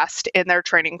reassessed in their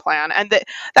training plan. And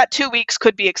that 2 weeks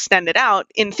could be extended out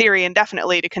in theory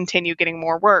indefinitely to continue getting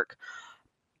more work.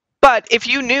 But if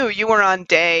you knew you were on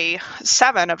day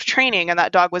 7 of training and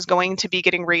that dog was going to be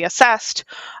getting reassessed,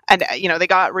 and they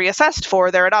got reassessed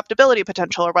for their adoptability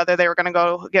potential, or whether they were going to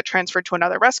go get transferred to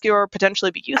another rescue or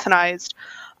potentially be euthanized,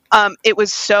 it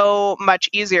was so much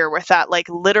easier with that like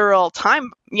literal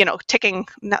time, ticking,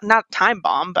 not time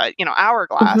bomb, but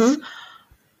hourglass. Mm-hmm.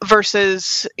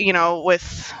 Versus,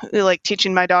 with like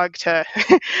teaching my dog to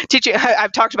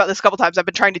I've talked about this a couple times. I've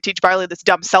been trying to teach Barley this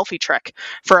dumb selfie trick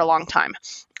for a long time,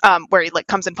 where he like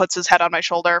comes and puts his head on my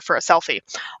shoulder for a selfie.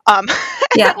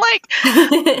 Yeah. Like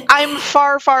I'm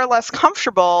far, far less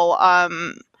comfortable.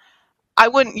 I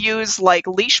wouldn't use like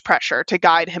leash pressure to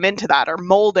guide him into that, or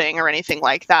molding or anything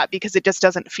like that, because it just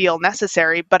doesn't feel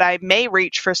necessary. But I may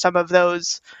reach for some of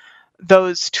those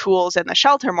tools in the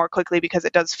shelter more quickly because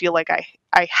it does feel like I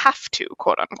have to,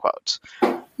 quote unquote.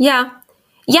 Yeah.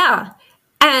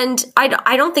 And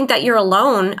I don't think that you're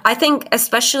alone. I think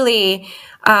especially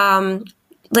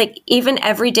like even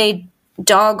everyday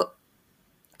dog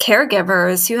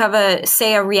caregivers who have a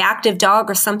reactive dog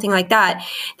or something like that,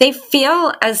 they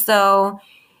feel as though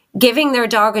giving their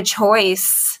dog a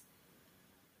choice,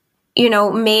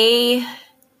 may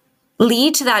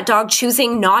lead to that dog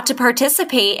choosing not to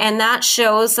participate. And that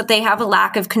shows that they have a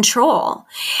lack of control.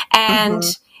 And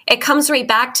it comes right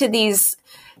back to these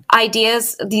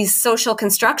ideas, these social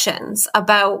constructions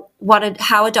about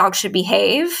how a dog should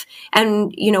behave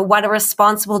and, what a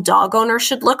responsible dog owner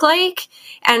should look like.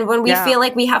 And when we feel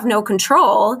like we have no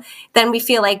control, then we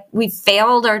feel like we've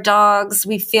failed our dogs.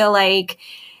 We feel like,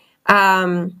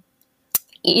 that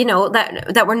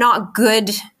we're not good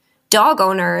dog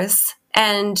owners,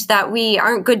 and that we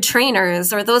aren't good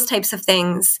trainers, or those types of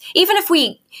things. Even if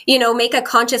we, make a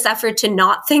conscious effort to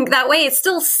not think that way, it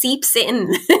still seeps in.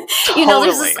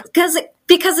 Totally. Because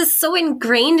it's so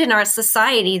ingrained in our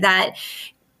society that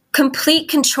complete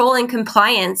control and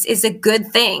compliance is a good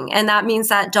thing. And that means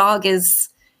that dog is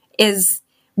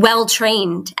well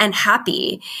trained and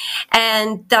happy.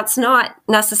 And that's not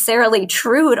necessarily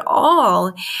true at all.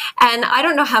 And I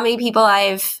don't know how many people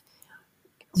I've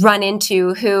run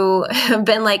into who have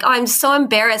been like, oh, I'm so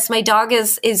embarrassed. My dog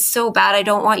is so bad. I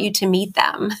don't want you to meet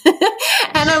them.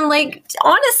 And I'm like,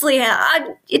 honestly,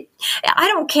 I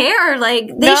don't care.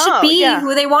 Like they should be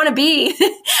who they want to be.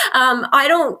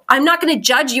 I'm not going to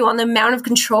judge you on the amount of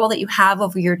control that you have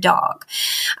over your dog.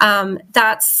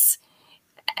 That's,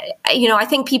 I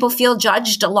think people feel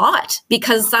judged a lot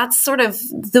because that's sort of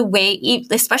the way,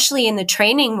 especially in the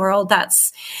training world,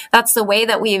 that's the way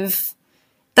that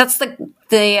that's the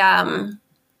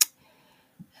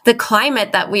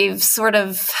climate that we've sort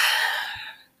of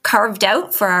carved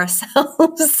out for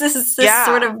ourselves. This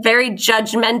sort of very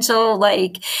judgmental,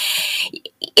 like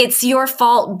it's your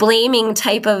fault blaming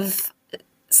type of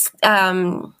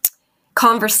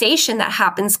conversation that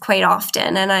happens quite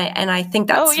often. And I think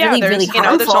that's really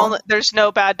harmful. There's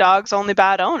no bad dogs, only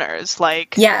bad owners.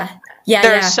 Like,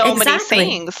 there's so many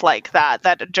things like that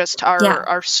just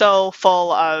are so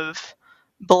full of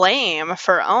blame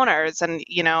for owners. And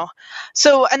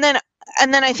so and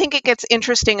then I think it gets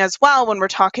interesting as well when we're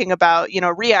talking about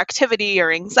reactivity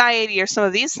or anxiety or some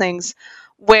of these things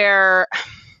where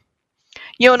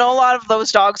a lot of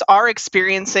those dogs are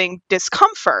experiencing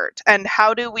discomfort. And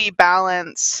how do we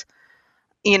balance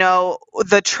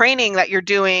the training that you're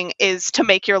doing is to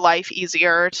make your life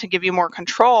easier, to give you more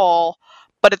control,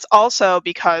 but it's also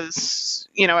because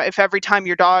if every time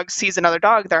your dog sees another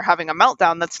dog, they're having a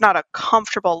meltdown, that's not a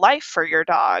comfortable life for your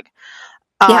dog.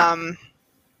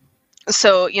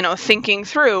 So, thinking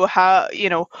through how,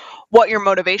 what your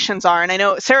motivations are. And I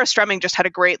know Sarah Stremming just had a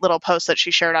great little post that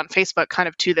she shared on Facebook kind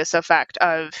of to this effect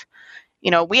of,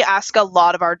 we ask a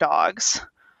lot of our dogs.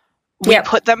 We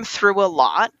put them through a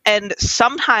lot. And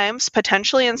sometimes,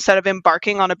 potentially, instead of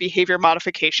embarking on a behavior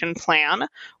modification plan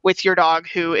with your dog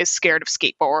who is scared of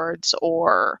skateboards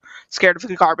or scared of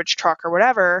the garbage truck or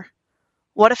whatever,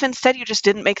 what if instead you just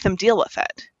didn't make them deal with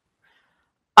it?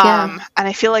 And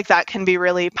I feel like that can be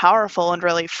really powerful and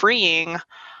really freeing.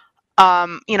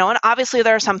 And obviously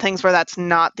there are some things where that's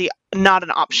not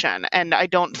an option. And I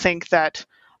don't think that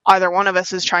either one of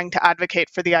us is trying to advocate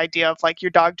for the idea of like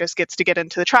your dog just gets to get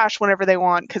into the trash whenever they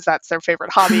want because that's their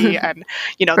favorite hobby. And,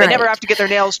 they never have to get their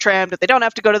nails trimmed. They don't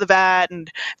have to go to the vet.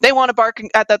 And they want to bark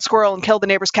at that squirrel and kill the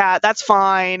neighbor's cat. That's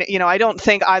fine. I don't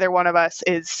think either one of us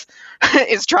is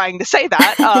trying to say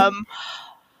that.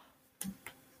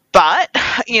 But,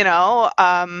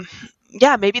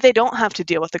 maybe they don't have to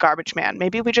deal with the garbage man.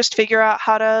 Maybe we just figure out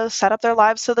how to set up their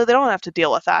lives so that they don't have to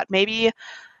deal with that. Maybe,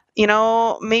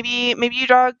 maybe your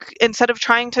dog, instead of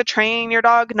trying to train your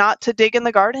dog not to dig in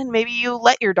the garden, maybe you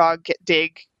let your dog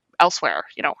dig elsewhere.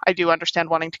 I do understand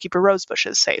wanting to keep your rose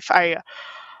bushes safe.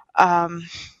 And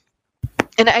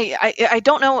I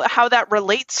don't know how that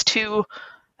relates to.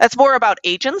 That's more about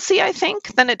agency, I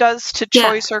think, than it does to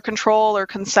choice or control or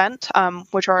consent,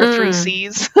 which are our 3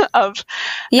 C's of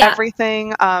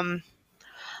everything. And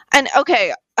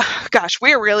okay, gosh,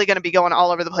 we're really going to be going all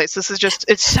over the place. This is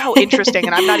it's so interesting,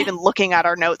 and I'm not even looking at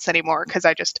our notes anymore because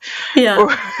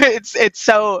it's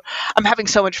so, I'm having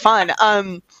so much fun.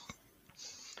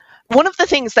 One of the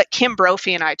things that Kim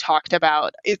Brophy and I talked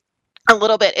about a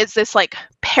little bit is this like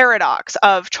paradox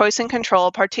of choice and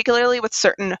control, particularly with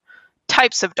certain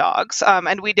types of dogs.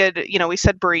 And we did, we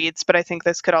said breeds, but I think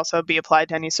this could also be applied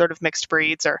to any sort of mixed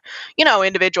breeds or,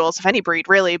 individuals of any breed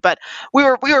really. But we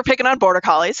were picking on border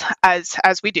collies as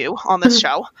we do on this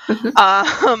show,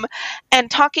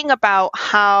 and talking about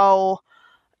how,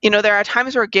 there are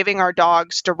times where giving our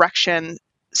dogs direction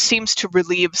seems to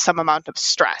relieve some amount of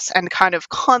stress, and kind of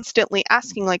constantly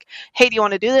asking like, hey, do you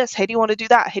want to do this? Hey, do you want to do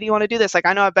that? Hey, do you want to do this? Like,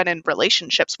 I know I've been in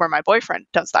relationships where my boyfriend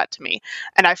does that to me,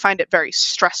 and I find it very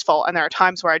stressful. And there are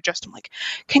times where I'm like,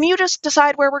 can you just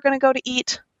decide where we're going to go to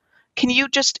eat? Can you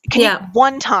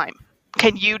one time,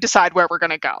 can you decide where we're going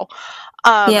to go?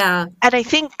 And I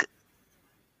think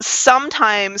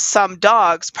sometimes some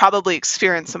dogs probably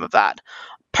experience some of that,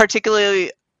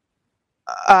 particularly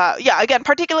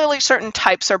particularly certain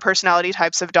types or personality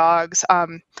types of dogs.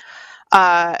 And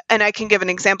I can give an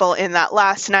example in that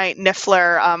last night,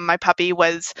 Niffler, my puppy,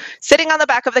 was sitting on the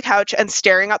back of the couch and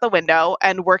staring out the window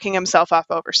and working himself up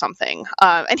over something.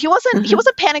 And he wasn't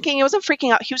panicking. He wasn't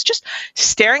freaking out. He was just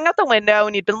staring out the window,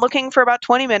 and he'd been looking for about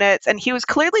 20 minutes, and he was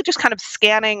clearly just kind of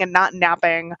scanning and not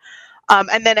napping.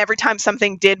 And then every time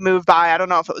something did move by, I don't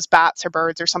know if it was bats or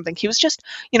birds or something, he was just,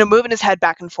 moving his head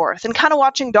back and forth and kind of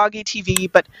watching doggy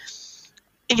TV. But,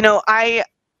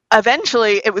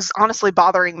 eventually it was honestly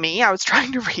bothering me. I was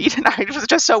trying to read, and I was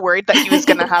just so worried that he was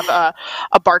going to have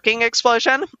a barking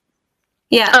explosion.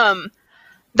 Yeah.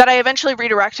 That I eventually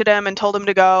redirected him and told him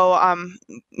to go,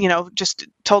 just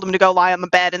told him to go lie on the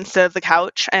bed instead of the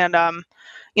couch, and,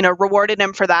 rewarded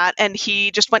him for that. And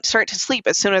he just went straight to sleep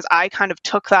as soon as I kind of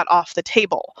took that off the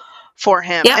table for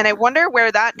him. Yeah. And I wonder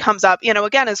where that comes up,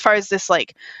 again, as far as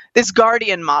this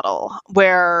guardian model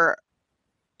where,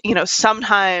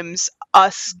 sometimes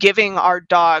us giving our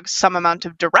dogs some amount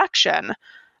of direction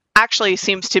actually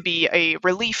seems to be a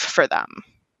relief for them.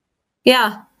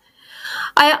 Yeah.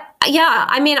 I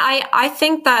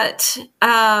think that,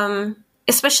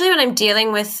 especially when I'm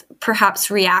dealing with perhaps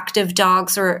reactive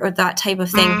dogs or that type of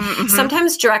thing,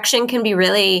 sometimes direction can be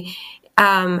really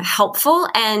helpful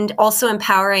and also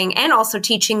empowering, and also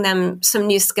teaching them some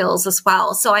new skills as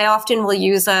well. So I often will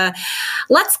use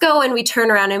let's go, and we turn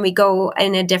around and we go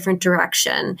in a different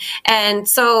direction. And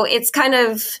so it's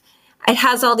it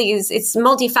has all these, it's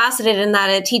multifaceted in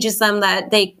that it teaches them that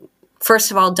they,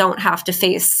 first of all, don't have to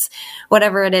face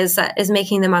whatever it is that is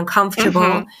making them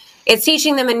uncomfortable. It's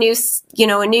teaching them a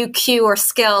new cue or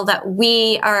skill that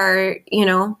we are,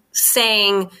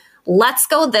 saying, let's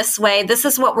go this way. This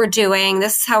is what we're doing.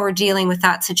 This is how we're dealing with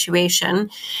that situation.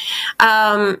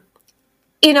 But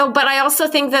I also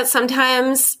think that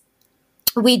sometimes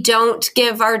we don't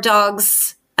give our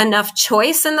dogs enough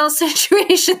choice in those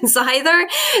situations either.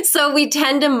 So we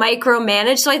tend to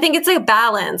micromanage. So I think it's a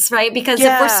balance, right? Because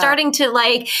if we're starting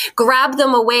to grab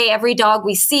them away, every dog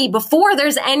we see, before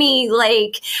there's any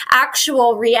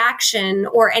actual reaction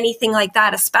or anything like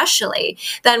that, especially,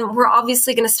 then we're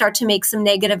obviously going to start to make some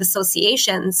negative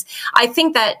associations. I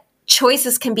think that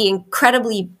choices can be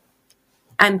incredibly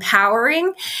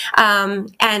empowering.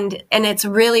 And it's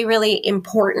really, really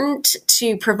important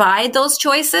to provide those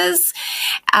choices.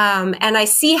 And I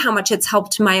see how much it's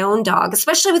helped my own dog,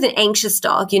 especially with an anxious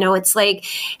dog. It's like,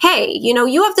 hey,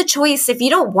 you have the choice. If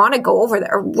you don't want to go over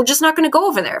there, we're just not going to go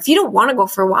over there. If you don't want to go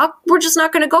for a walk, we're just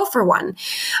not going to go for one.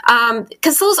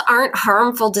 Because those aren't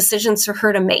harmful decisions for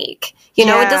her to make. It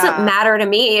doesn't matter to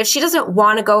me. If she doesn't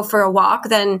want to go for a walk,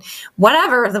 then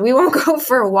whatever, then we won't go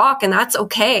for a walk, and that's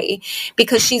okay,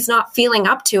 because she's not feeling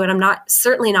up to it. I'm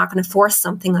certainly not going to force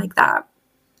something like that.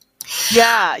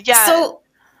 Yeah. So,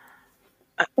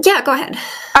 yeah, go ahead.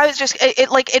 I was just,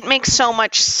 it makes so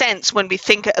much sense when we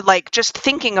think, just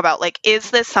thinking about, is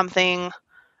this something,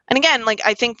 and again,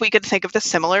 I think we could think of this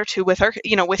similar to with our,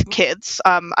 with kids.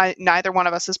 Neither one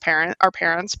of us are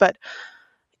parents, but,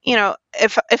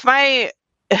 if my,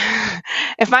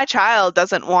 if my child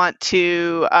doesn't want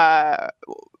to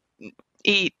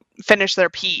finish their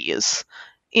peas,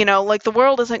 the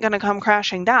world isn't going to come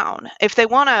crashing down. If they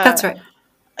want to, that's right.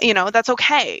 that's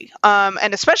okay.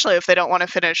 And especially if they don't want to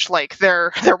finish like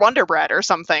their Wonder Bread or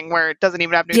something where it doesn't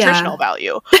even have nutritional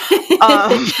value.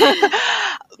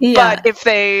 But if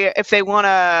they want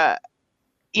to,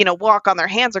 walk on their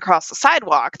hands across the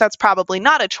sidewalk, that's probably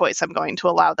not a choice I'm going to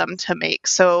allow them to make.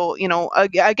 So,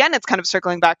 again, it's kind of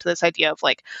circling back to this idea of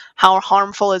like, how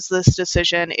harmful is this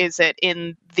decision? Is it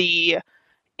in the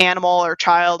animal or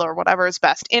child or whatever's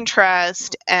best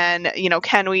interest? And,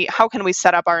 how can we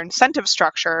set up our incentive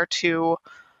structure to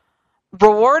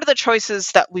reward the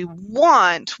choices that we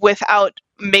want without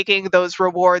making those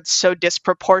rewards so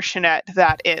disproportionate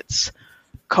that it's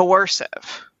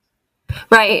coercive?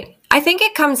 Right. I think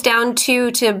it comes down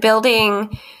to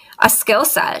building a skill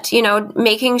set,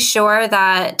 making sure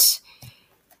that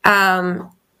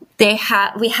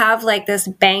we have like this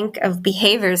bank of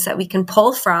behaviors that we can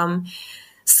pull from,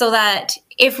 so that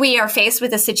if we are faced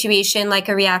with a situation like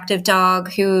a reactive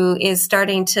dog who is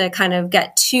starting to kind of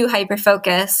get too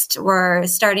hyper-focused or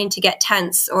starting to get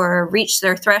tense or reach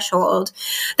their threshold,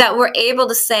 that we're able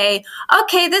to say,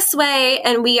 okay, this way,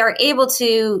 and we are able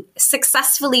to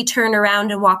successfully turn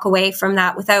around and walk away from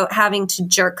that without having to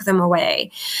jerk them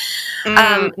away.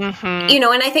 And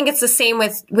I think it's the same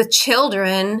with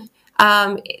children,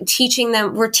 we're teaching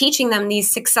them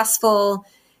these successful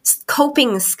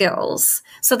coping skills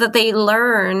so that they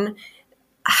learn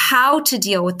how to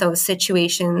deal with those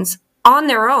situations on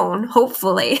their own,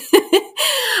 hopefully,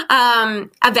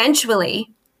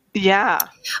 eventually. Yeah.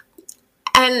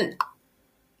 And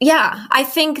I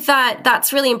think that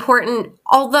that's really important.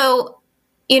 Although,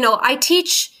 I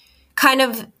teach kind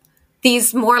of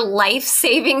these more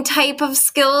life-saving type of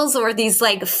skills, or these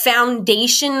like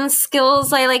foundation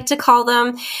skills, I like to call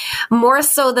them, more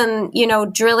so than,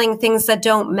 drilling things that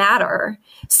don't matter.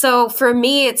 So for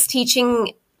me, it's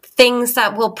teaching things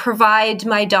that will provide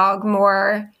my dog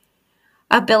more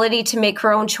ability to make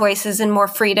her own choices and more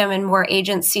freedom and more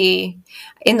agency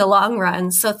in the long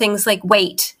run. So things like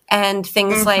wait and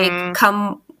things like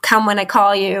come when I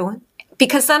call you.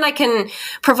 Because then I can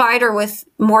provide her with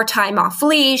more time off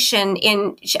leash, and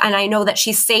I know that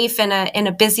she's safe in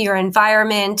a busier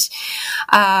environment.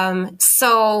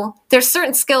 So there's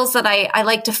certain skills that I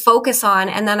like to focus on,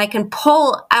 and then I can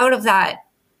pull out of that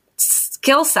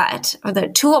skill set or the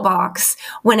toolbox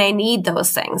when I need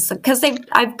those things, because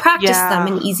I've practiced them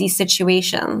in easy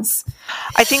situations.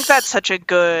 I think that's such a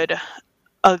good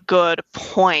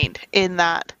point in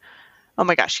that. Oh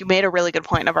my gosh, you made a really good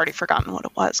point. I've already forgotten what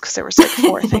it was because there was like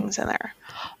 4 things in there.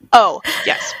 Oh,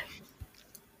 yes.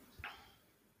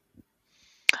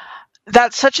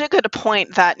 That's such a good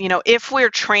point that, if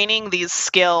we're training these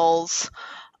skills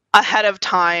ahead of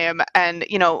time, and,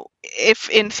 if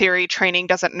in theory training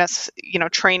doesn't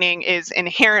training is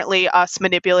inherently us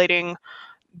manipulating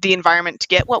the environment to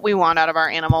get what we want out of our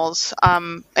animals,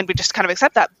 and we just kind of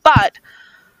accept that. But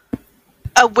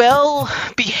a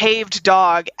well-behaved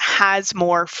dog has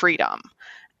more freedom.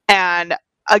 And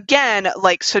again,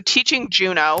 so teaching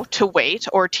Juno to wait,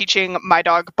 or teaching my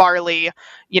dog Barley,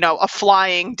 a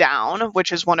flying down,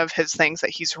 which is one of his things that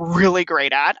he's really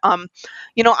great at.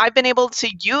 I've been able to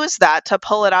use that to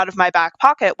pull it out of my back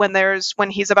pocket when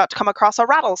he's about to come across a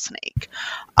rattlesnake.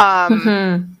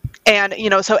 And,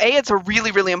 so it's a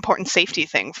really, really important safety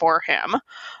thing for him.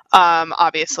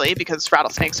 Obviously, because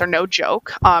rattlesnakes are no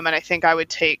joke. And I think we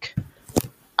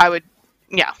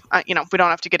don't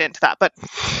have to get into that, but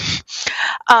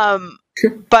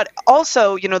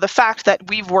also, the fact that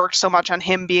we've worked so much on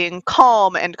him being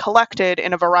calm and collected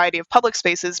in a variety of public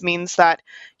spaces means that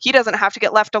he doesn't have to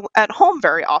get left at home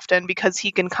very often, because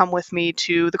he can come with me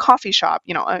to the coffee shop,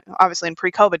 obviously in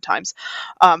pre-COVID times,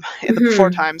 in the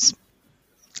before times.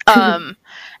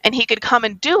 And he could come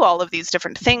and do all of these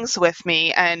different things with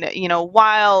me. And,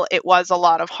 while it was a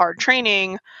lot of hard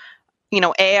training,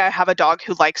 I have a dog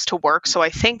who likes to work. So I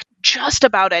think just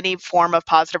about any form of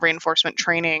positive reinforcement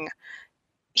training,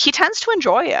 he tends to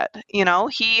enjoy it.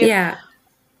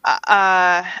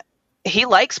 He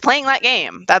likes playing that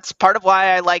game. That's part of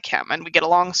why I like him, and we get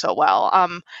along so well.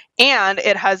 And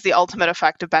it has the ultimate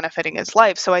effect of benefiting his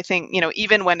life. So I think,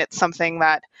 even when it's something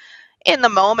that in the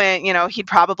moment, he'd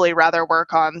probably rather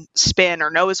work on spin or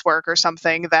nose work or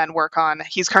something than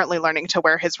he's currently learning to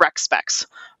wear his rec specs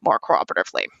more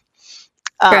cooperatively.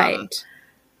 Right.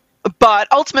 But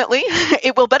ultimately,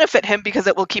 it will benefit him because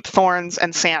it will keep thorns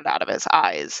and sand out of his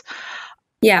eyes.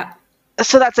 Yeah.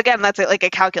 So that's like a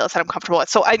calculus that I'm comfortable with.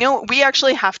 So I know we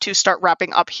actually have to start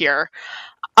wrapping up here.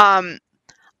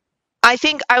 I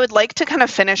think I would like to kind of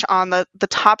finish on the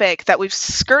topic that we've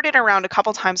skirted around a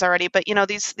couple times already, but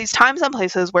these times and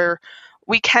places where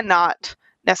we cannot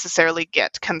necessarily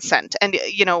get consent. And,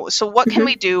 so what can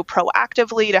we do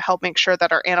proactively to help make sure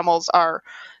that our animals are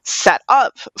set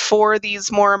up for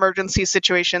these more emergency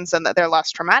situations and that they're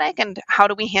less traumatic? And how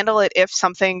do we handle it if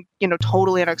something,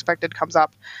 totally unexpected comes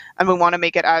up and we want to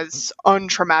make it as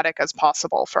untraumatic as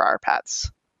possible for our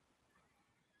pets?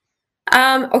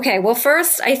 Okay, well,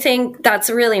 first, I think that's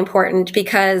really important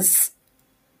because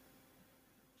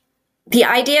the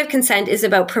idea of consent is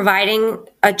about providing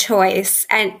a choice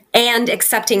and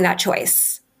accepting that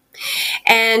choice.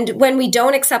 And when we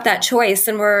don't accept that choice,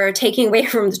 then we're taking away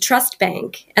from the trust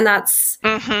bank. And that's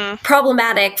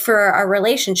problematic for our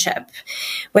relationship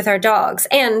with our dogs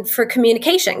and for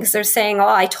communication, because they're saying, oh,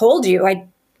 I told you I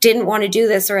didn't want to do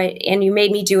this, and you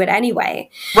made me do it anyway.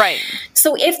 Right.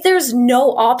 So if there's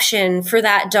no option for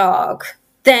that dog,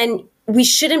 then we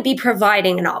shouldn't be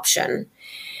providing an option.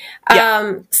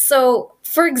 Yeah. So,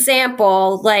 for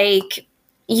example, like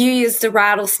you used the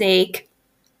rattlesnake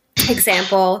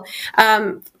example.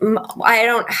 I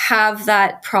don't have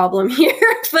that problem here,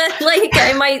 but like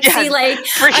I might see like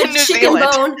a chicken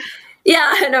bone.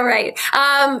 Yeah, I know, right?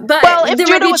 But if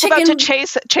Judah was about to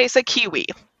chase a kiwi,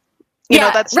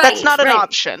 that's not an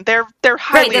option. They're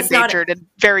highly endangered and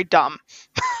very dumb.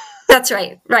 That's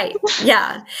right.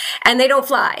 Yeah. And they don't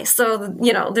fly. So,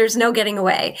 there's no getting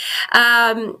away.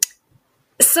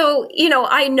 So,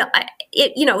 I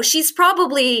know, she's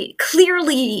probably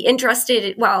clearly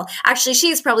interested. Well, actually,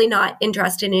 she's probably not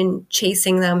interested in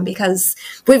chasing them because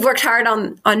we've worked hard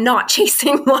on not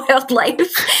chasing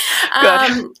wildlife.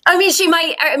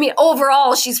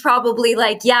 Overall, she's probably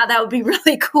like, yeah, that would be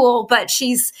really cool. But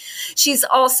she's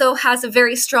also has a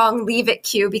very strong leave it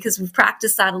cue because we've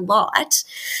practiced that a lot.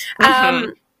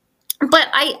 But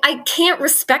I can't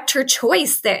respect her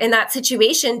choice there in that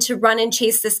situation to run and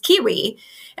chase this kiwi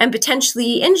and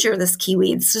potentially injure this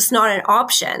kiwi. It's just not an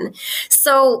option.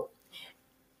 So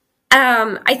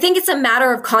I think it's a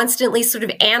matter of constantly sort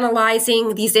of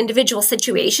analyzing these individual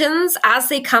situations as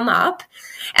they come up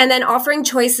and then offering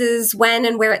choices when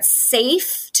and where it's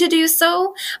safe to do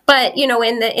so. But,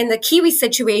 in the kiwi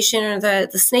situation or the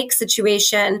snake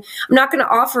situation, I'm not going to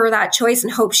offer that choice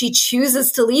and hope she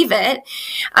chooses to leave it.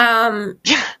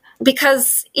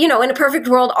 Because, in a perfect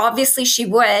world, obviously she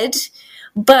would,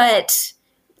 but,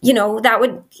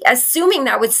 assuming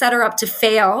that would set her up to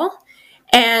fail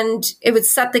and it would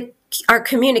set our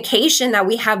communication that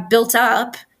we have built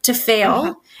up to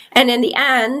fail. And in the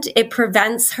end, it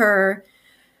prevents her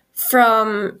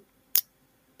from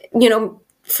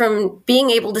being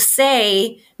able to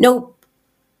say, nope,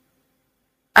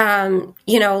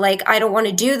 like, I don't want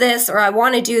to do this, or I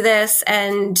want to do this,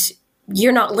 and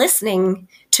you're not listening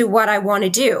to what I want to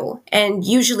do. And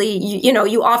usually,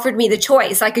 you offered me the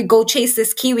choice. I could go chase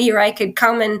this kiwi, or I could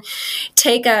come and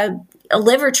take a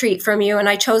liver treat from you, and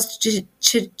I chose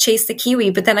to chase the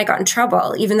kiwi, but then I got in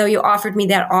trouble, even though you offered me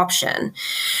that option.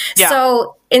 Yeah.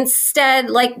 So instead,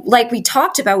 like we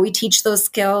talked about, we teach those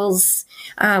skills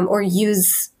or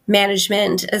use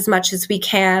management as much as we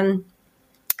can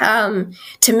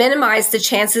to minimize the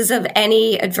chances of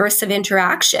any adversive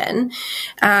interaction.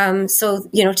 So,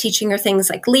 teaching her things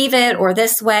like leave it or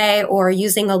this way, or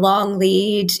using a long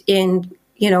lead in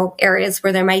areas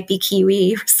where there might be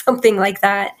kiwi or something like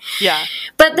that. Yeah.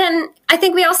 But then I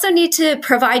think we also need to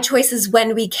provide choices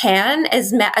when we can,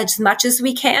 as much as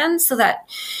we can, so that,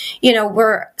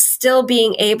 we're still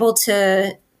being able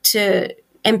to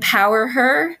empower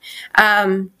her.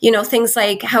 Things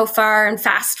like how far and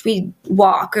fast we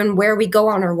walk and where we go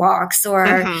on our walks, or,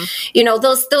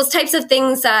 those types of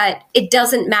things that it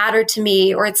doesn't matter to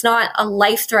me, or it's not a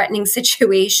life-threatening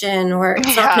situation, or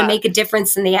it's not going to make a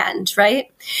difference in the end. Right.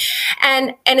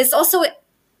 And it's also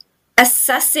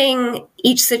assessing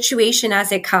each situation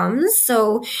as it comes.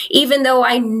 So even though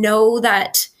I know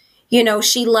that,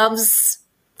 she loves,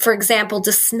 for example,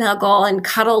 to snuggle and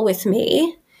cuddle with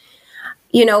me,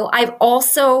 I've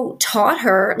also taught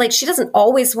her, like, she doesn't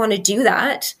always want to do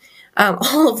that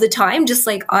all of the time, just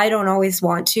like I don't always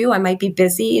want to. I might be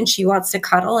busy and she wants to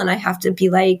cuddle, and I have to be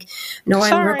like, no,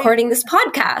 sorry, I'm recording this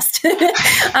podcast.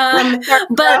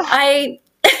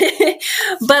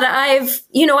 But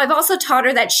I've also taught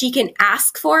her that she can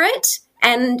ask for it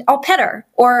and I'll pet her,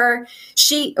 or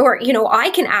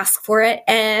I can ask for it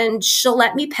and she'll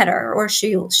let me pet her, or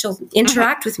she'll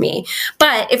interact with me.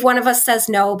 But if one of us says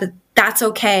no, but that's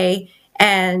okay,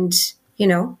 and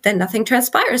then nothing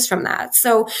transpires from that.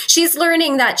 So she's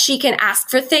learning that she can ask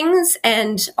for things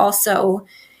and also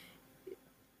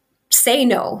say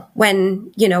no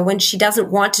when she doesn't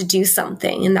want to do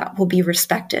something, and that will be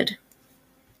respected.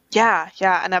 Yeah,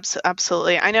 and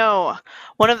absolutely. I know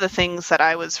one of the things that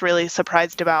I was really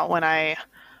surprised about when I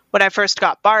when I first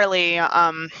got Barley,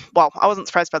 well, I wasn't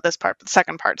surprised about this part, but the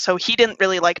second part. So he didn't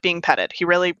really like being petted. He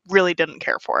really, really didn't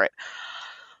care for it.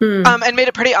 And made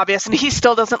it pretty obvious. And he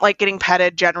still doesn't like getting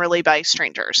petted generally by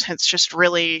strangers. It's just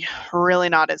really, really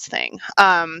not his thing.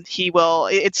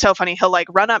 It's so funny. He'll like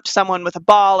run up to someone with a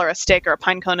ball or a stick or a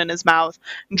pine cone in his mouth,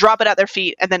 and drop it at their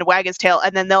feet, and then wag his tail.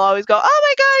 And then they'll always go, "Oh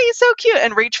my God, he's so cute,"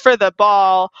 and reach for the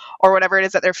ball or whatever it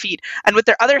is at their feet. And with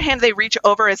their other hand, they reach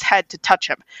over his head to touch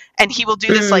him. And he will do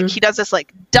this, like, he does this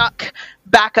like duck,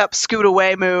 back up, scoot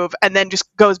away move, and then just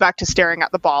goes back to staring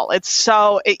at the ball.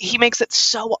 He makes it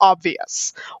so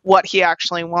obvious what he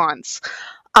actually wants.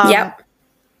 Yep.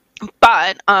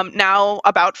 But now,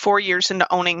 about 4 years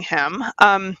into owning him,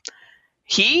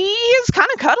 he is kind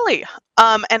of cuddly.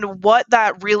 And what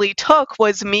that really took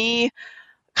was me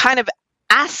kind of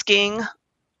asking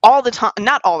all the time,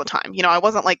 not all the time. I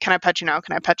wasn't like, "Can I pet you now?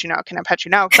 Can I pet you now? Can I pet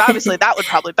you now?" Because obviously that would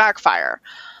probably backfire.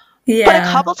 Yeah. But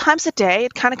a couple times a day,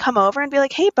 it'd kind of come over and be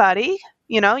like, "Hey, buddy,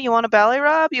 you want a belly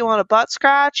rub? You want a butt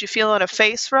scratch? You feeling a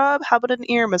face rub? How about an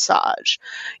ear massage?"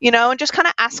 And just kind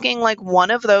of asking like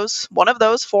one of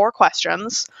those 4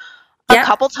 questions a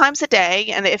couple times a day.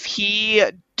 And if he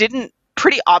didn't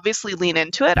pretty obviously lean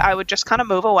into it, I would just kind of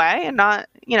move away and not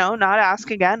ask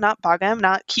again, not bug him,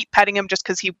 not keep petting him just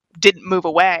because he didn't move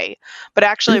away, but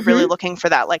actually really looking for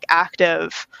that like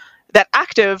active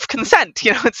consent.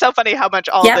 It's so funny how much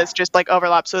all of this just like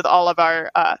overlaps with all of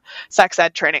our sex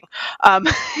ed training.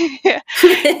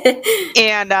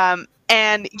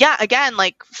 And yeah, again,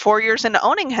 like 4 years into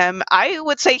owning him, I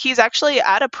would say he's actually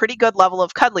at a pretty good level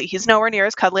of cuddly. He's nowhere near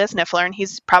as cuddly as Niffler, and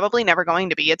he's probably never going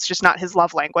to be. It's just not his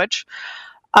love language.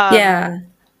 Yeah.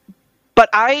 But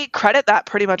I credit that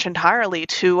pretty much entirely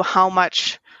to how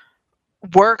much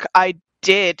work I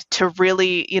did to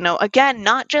really, again,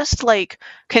 not just like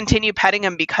continue petting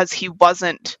him because he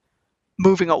wasn't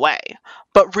moving away,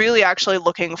 but really actually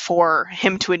looking for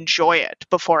him to enjoy it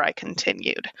before I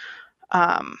continued.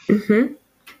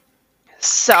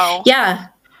 So yeah,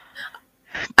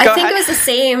 I think it was the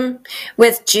same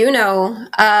with Juno.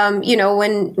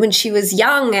 When she was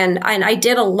young, and I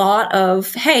did a lot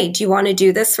of, "Hey, do you want to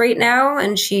do this right now?"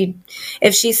 And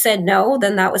if she said no,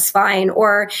 then that was fine.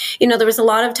 Or, there was a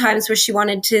lot of times where she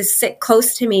wanted to sit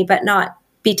close to me but not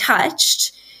be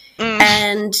touched.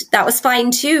 And that was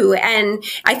fine too. And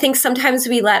I think sometimes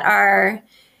we let our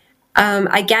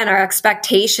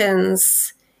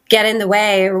expectations get in the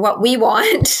way, or what we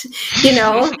want,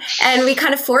 and we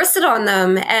kind of force it on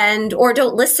them, or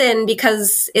don't listen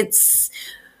because it's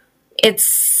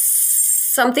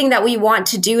something that we want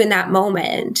to do in that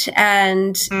moment.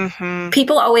 And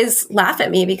people always laugh at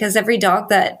me because every dog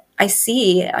that I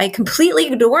see, I completely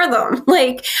ignore them.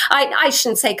 Like, I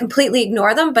shouldn't say completely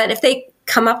ignore them, but if they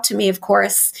come up to me, of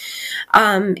course,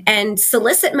 and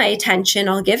solicit my attention,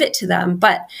 I'll give it to them.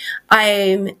 But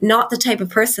I'm not the type of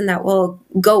person that will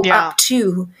go up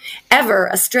to ever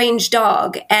a strange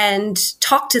dog and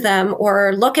talk to them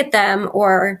or look at them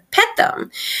or pet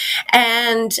them.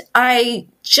 And I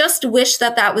just wish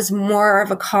that was more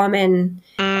of a common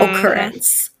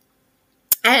occurrence.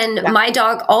 And my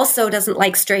dog also doesn't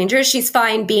like strangers. She's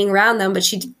fine being around them, but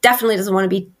she definitely doesn't want to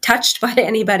be touched by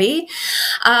anybody.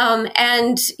 I've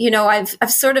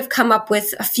sort of come up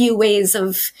with a few ways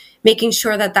of making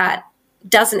sure that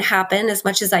doesn't happen as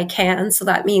much as I can. So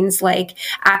that means like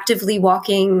actively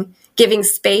walking, giving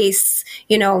space,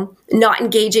 not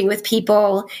engaging with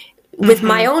people, with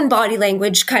my own body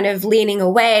language, kind of leaning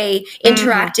away,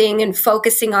 interacting and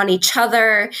focusing on each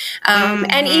other.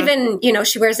 And even,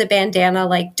 she wears a bandana,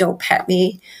 like, "Don't pet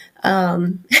me."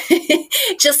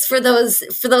 Just for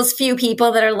those few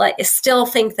people that are like, still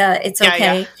think that it's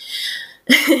okay.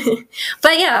 Yeah.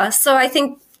 But yeah, so I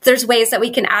think there's ways that we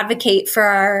can advocate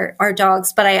for our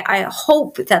dogs, but I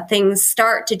hope that things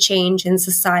start to change in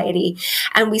society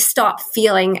and we stop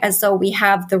feeling as though we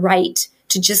have the right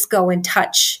to just go and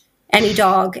touch any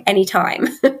dog, anytime.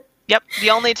 Yep. The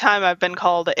only time I've been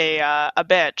called a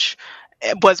bitch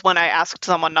was when I asked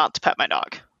someone not to pet my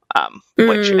dog,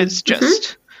 which is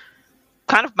just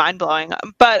kind of mind-blowing.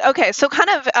 But okay, so kind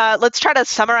of let's try to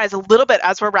summarize a little bit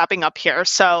as we're wrapping up here.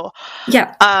 So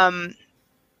yeah.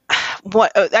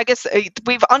 What I guess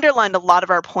we've underlined a lot of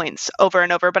our points over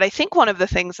and over, but I think one of the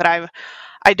things that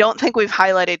I don't think we've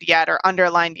highlighted yet or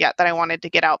underlined yet that I wanted to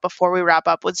get out before we wrap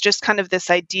up was just kind of this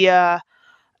idea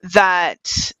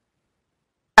that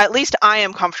at least I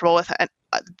am comfortable with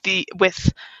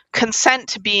with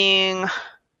consent being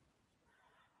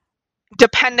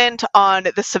dependent on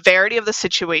the severity of the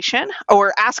situation,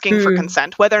 or asking for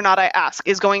consent, whether or not I ask,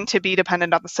 is going to be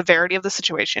dependent on the severity of the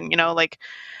situation.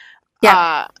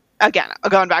 again,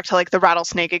 going back to like the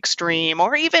rattlesnake extreme,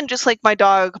 or even just like my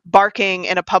dog barking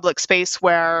in a public space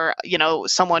where, you know,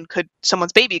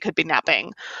 someone's baby could be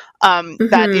napping.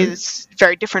 That is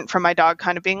very different from my dog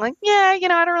kind of being like, yeah, you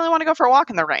know, I don't really want to go for a walk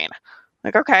in the rain.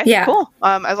 Like, okay, cool.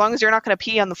 As long as you're not going to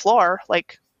pee on the floor,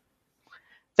 like,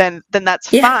 then that's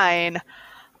fine.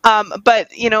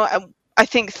 But, you know, I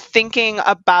think thinking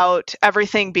about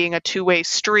everything being a two-way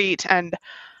street, and,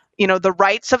 you know, the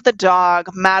rights of the dog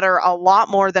matter a lot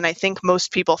more than I think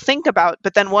most people think about.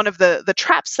 But then one of the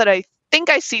traps that I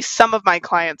think I see some of my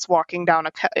clients walking down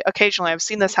occasionally, I've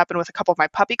seen this happen with a couple of my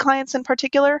puppy clients in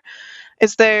particular,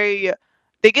 is they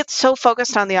get so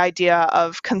focused on the idea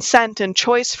of consent and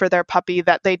choice for their puppy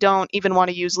that they don't even want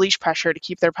to use leash pressure to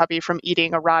keep their puppy from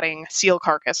eating a rotting seal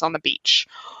carcass on the beach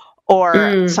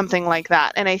or something like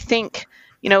that. And I think,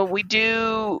 you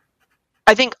know,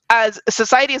 I think as a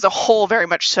society as a whole, very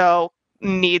much so,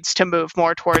 needs to move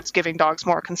more towards giving dogs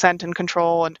more consent and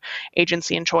control and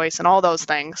agency and choice and all those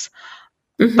things.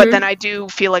 But then I do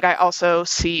feel like I also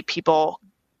see people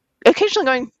occasionally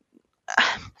going,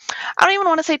 I don't even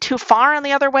want to say too far on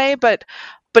the other way, but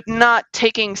not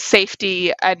taking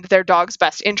safety and their dog's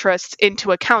best interests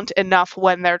into account enough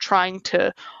when they're trying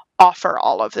to offer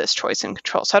all of this choice and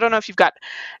control. So I don't know if you've got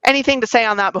anything to say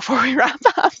on that before we wrap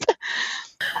up.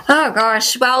 Oh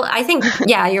gosh. Well, I think,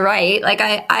 yeah, you're right. Like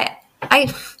I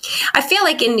feel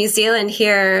like in New Zealand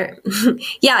here,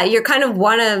 yeah, you're kind of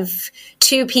one of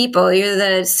two people. You're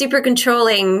the super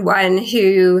controlling one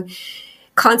who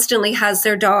constantly has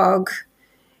their dog,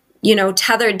 you know,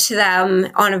 tethered to them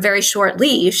on a very short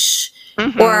leash,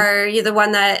 or you're the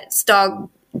one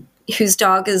whose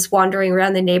dog is wandering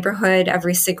around the neighborhood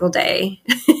every single day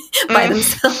by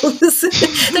themselves.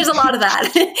 There's a lot of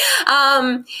that.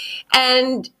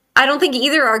 And I don't think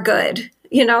either are good,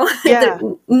 you know? Yeah.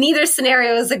 Neither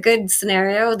scenario is a good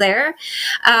scenario there.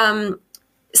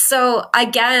 So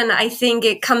again, I think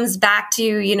it comes back to,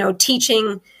 you know,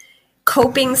 teaching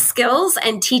coping skills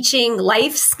and teaching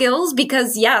life skills,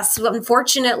 because yes,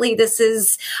 unfortunately, this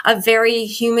is a very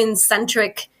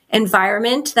human-centric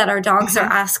environment that our dogs are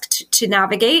asked to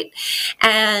navigate,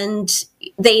 and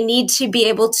they need to be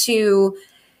able to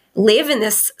live in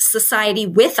this society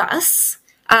with us.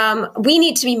 We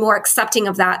need to be more accepting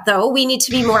of that, though. We need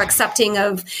to be more accepting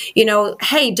of, you know,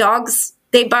 hey, dogs,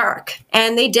 they bark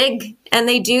and they dig and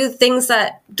they do things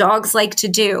that dogs like to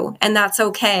do, and that's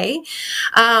okay.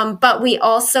 But we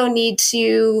also need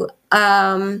to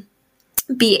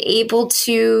be able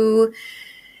to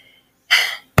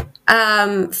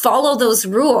follow those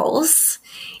rules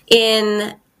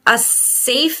in a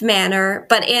safe manner,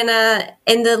 but in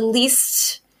the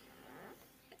least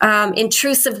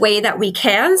intrusive way that we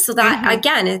can. So that,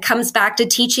 again, it comes back to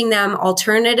teaching them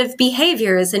alternative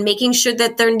behaviors and making sure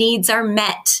that their needs are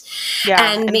met,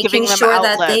 and making sure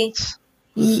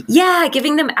that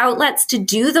giving them outlets to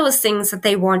do those things that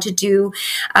they want to do,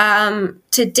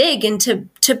 to dig and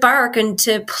to bark and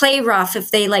to play rough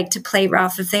if they like to play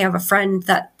rough, if they have a friend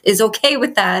that is okay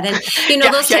with that. And, you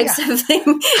know, those types of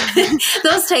things,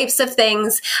 those types of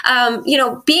things, you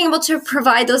know, being able to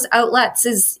provide those outlets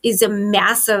is a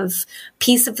massive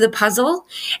piece of the puzzle.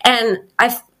 And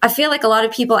I feel like a lot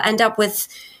of people end up with,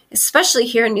 especially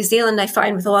here in New Zealand, I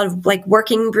find with a lot of like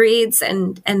working breeds,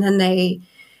 and then they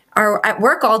are at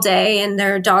work all day and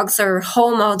their dogs are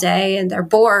home all day and they're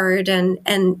bored,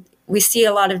 and we see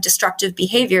a lot of destructive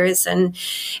behaviors and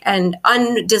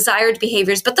undesired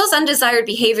behaviors. But those undesired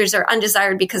behaviors are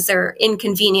undesired because they're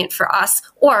inconvenient for us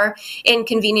or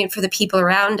inconvenient for the people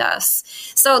around us.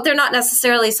 So they're not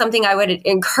necessarily something I would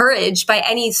encourage by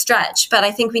any stretch, but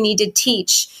I think we need to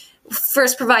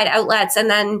first provide outlets, and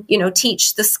then, you know,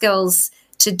 teach the skills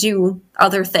to do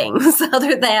other things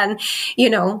other than, you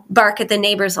know, bark at the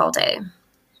neighbors all day.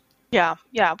 Yeah.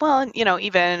 Well, and, you know,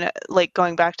 even like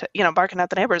going back to, you know, barking at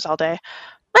the neighbors all day.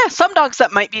 Some dogs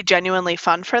that might be genuinely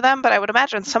fun for them, but I would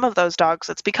imagine some of those dogs,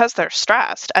 it's because they're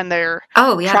stressed and they're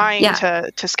trying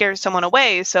to scare someone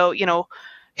away. So, you know,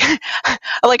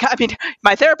 like, I mean,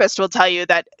 my therapist will tell you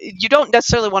that you don't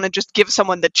necessarily want to just give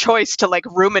someone the choice to like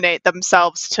ruminate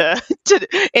themselves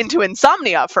into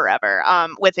insomnia forever.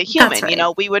 With a human, That's right. You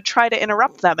know, we would try to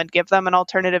interrupt them and give them an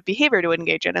alternative behavior to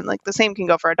engage in. And like the same can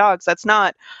go for our dogs. That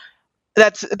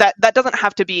doesn't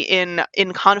have to be in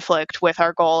conflict with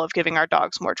our goal of giving our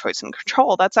dogs more choice and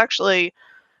control. That's actually,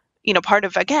 you know, part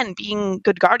of, again, being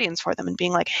good guardians for them and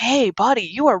being like, hey, buddy,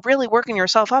 you are really working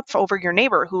yourself up over your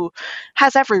neighbor who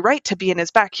has every right to be in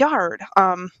his backyard.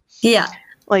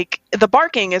 Like, the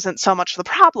barking isn't so much the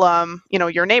problem. You know,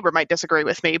 your neighbor might disagree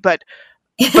with me, but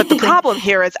the problem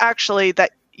here is actually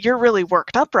that you're really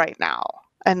worked up right now.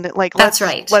 And like, That's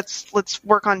right. Let's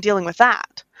work on dealing with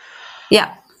that.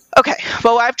 Yeah. Okay.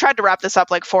 Well, I've tried to wrap this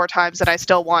up like 4 times and I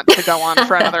still want to go on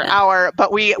for another hour,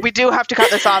 but we do have to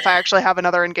cut this off. I actually have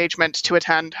another engagement to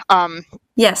attend.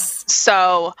 Yes.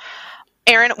 So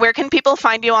Erin, where can people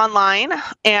find you online?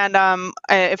 And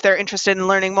if they're interested in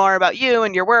learning more about you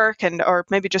and your work, or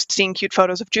maybe just seeing cute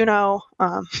photos of Juno.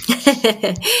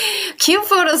 Cute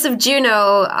photos of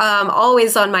Juno,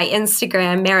 always on my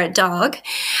Instagram, Merit Dog.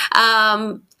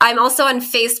 I'm also on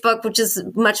Facebook, which is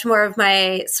much more of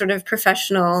my sort of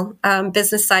professional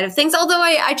business side of things, although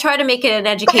I try to make it an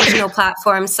educational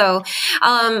platform. So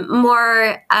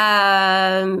more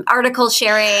article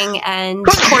sharing and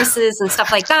courses and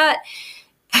stuff like that.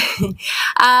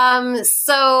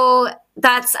 So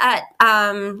that's at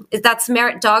that's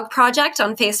Merit Dog Project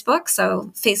on Facebook.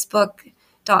 So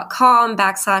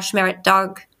facebook.com/Merit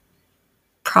Dog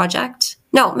Project.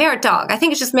 No, Merit Dog. I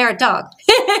think it's just Merit Dog.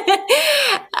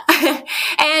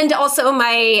 And also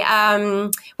my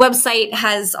website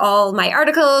has all my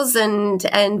articles and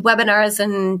webinars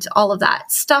and all of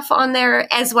that stuff on there,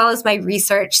 as well as my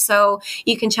research. So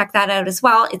you can check that out as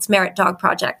well. It's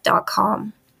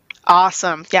meritdogproject.com.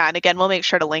 Awesome. Yeah. And again, we'll make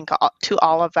sure to link to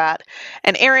all of that.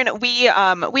 And Erin, we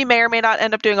may or may not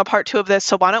end up doing a part 2 of this.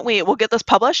 So why don't we'll get this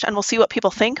published and we'll see what people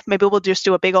think. Maybe we'll just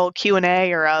do a big old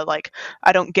Q&A or I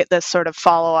don't get this sort of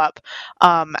follow up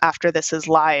after this is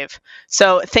live.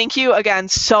 So thank you again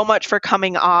so much for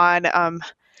coming on.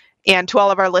 And to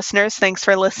all of our listeners, thanks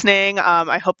for listening.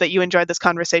 I hope that you enjoyed this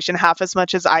conversation half as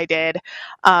much as I did.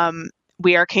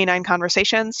 We are Canine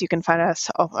Conversations. You can find us,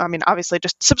 obviously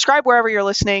just subscribe wherever you're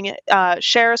listening,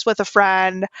 share us with a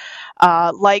friend,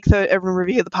 like and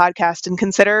review the podcast, and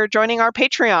consider joining our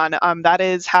Patreon. That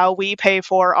is how we pay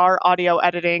for our audio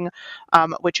editing,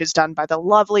 which is done by the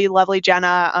lovely, lovely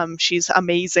Jenna. She's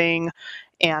amazing.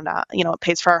 And, it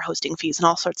pays for our hosting fees and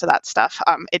all sorts of that stuff.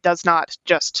 It does not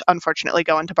just, unfortunately,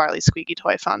 go into Barley's Squeaky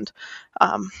Toy Fund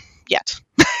yet.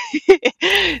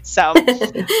 So,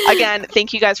 again,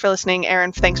 thank you guys for listening.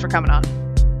 Erin, thanks for coming on.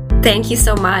 Thank you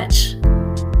so much.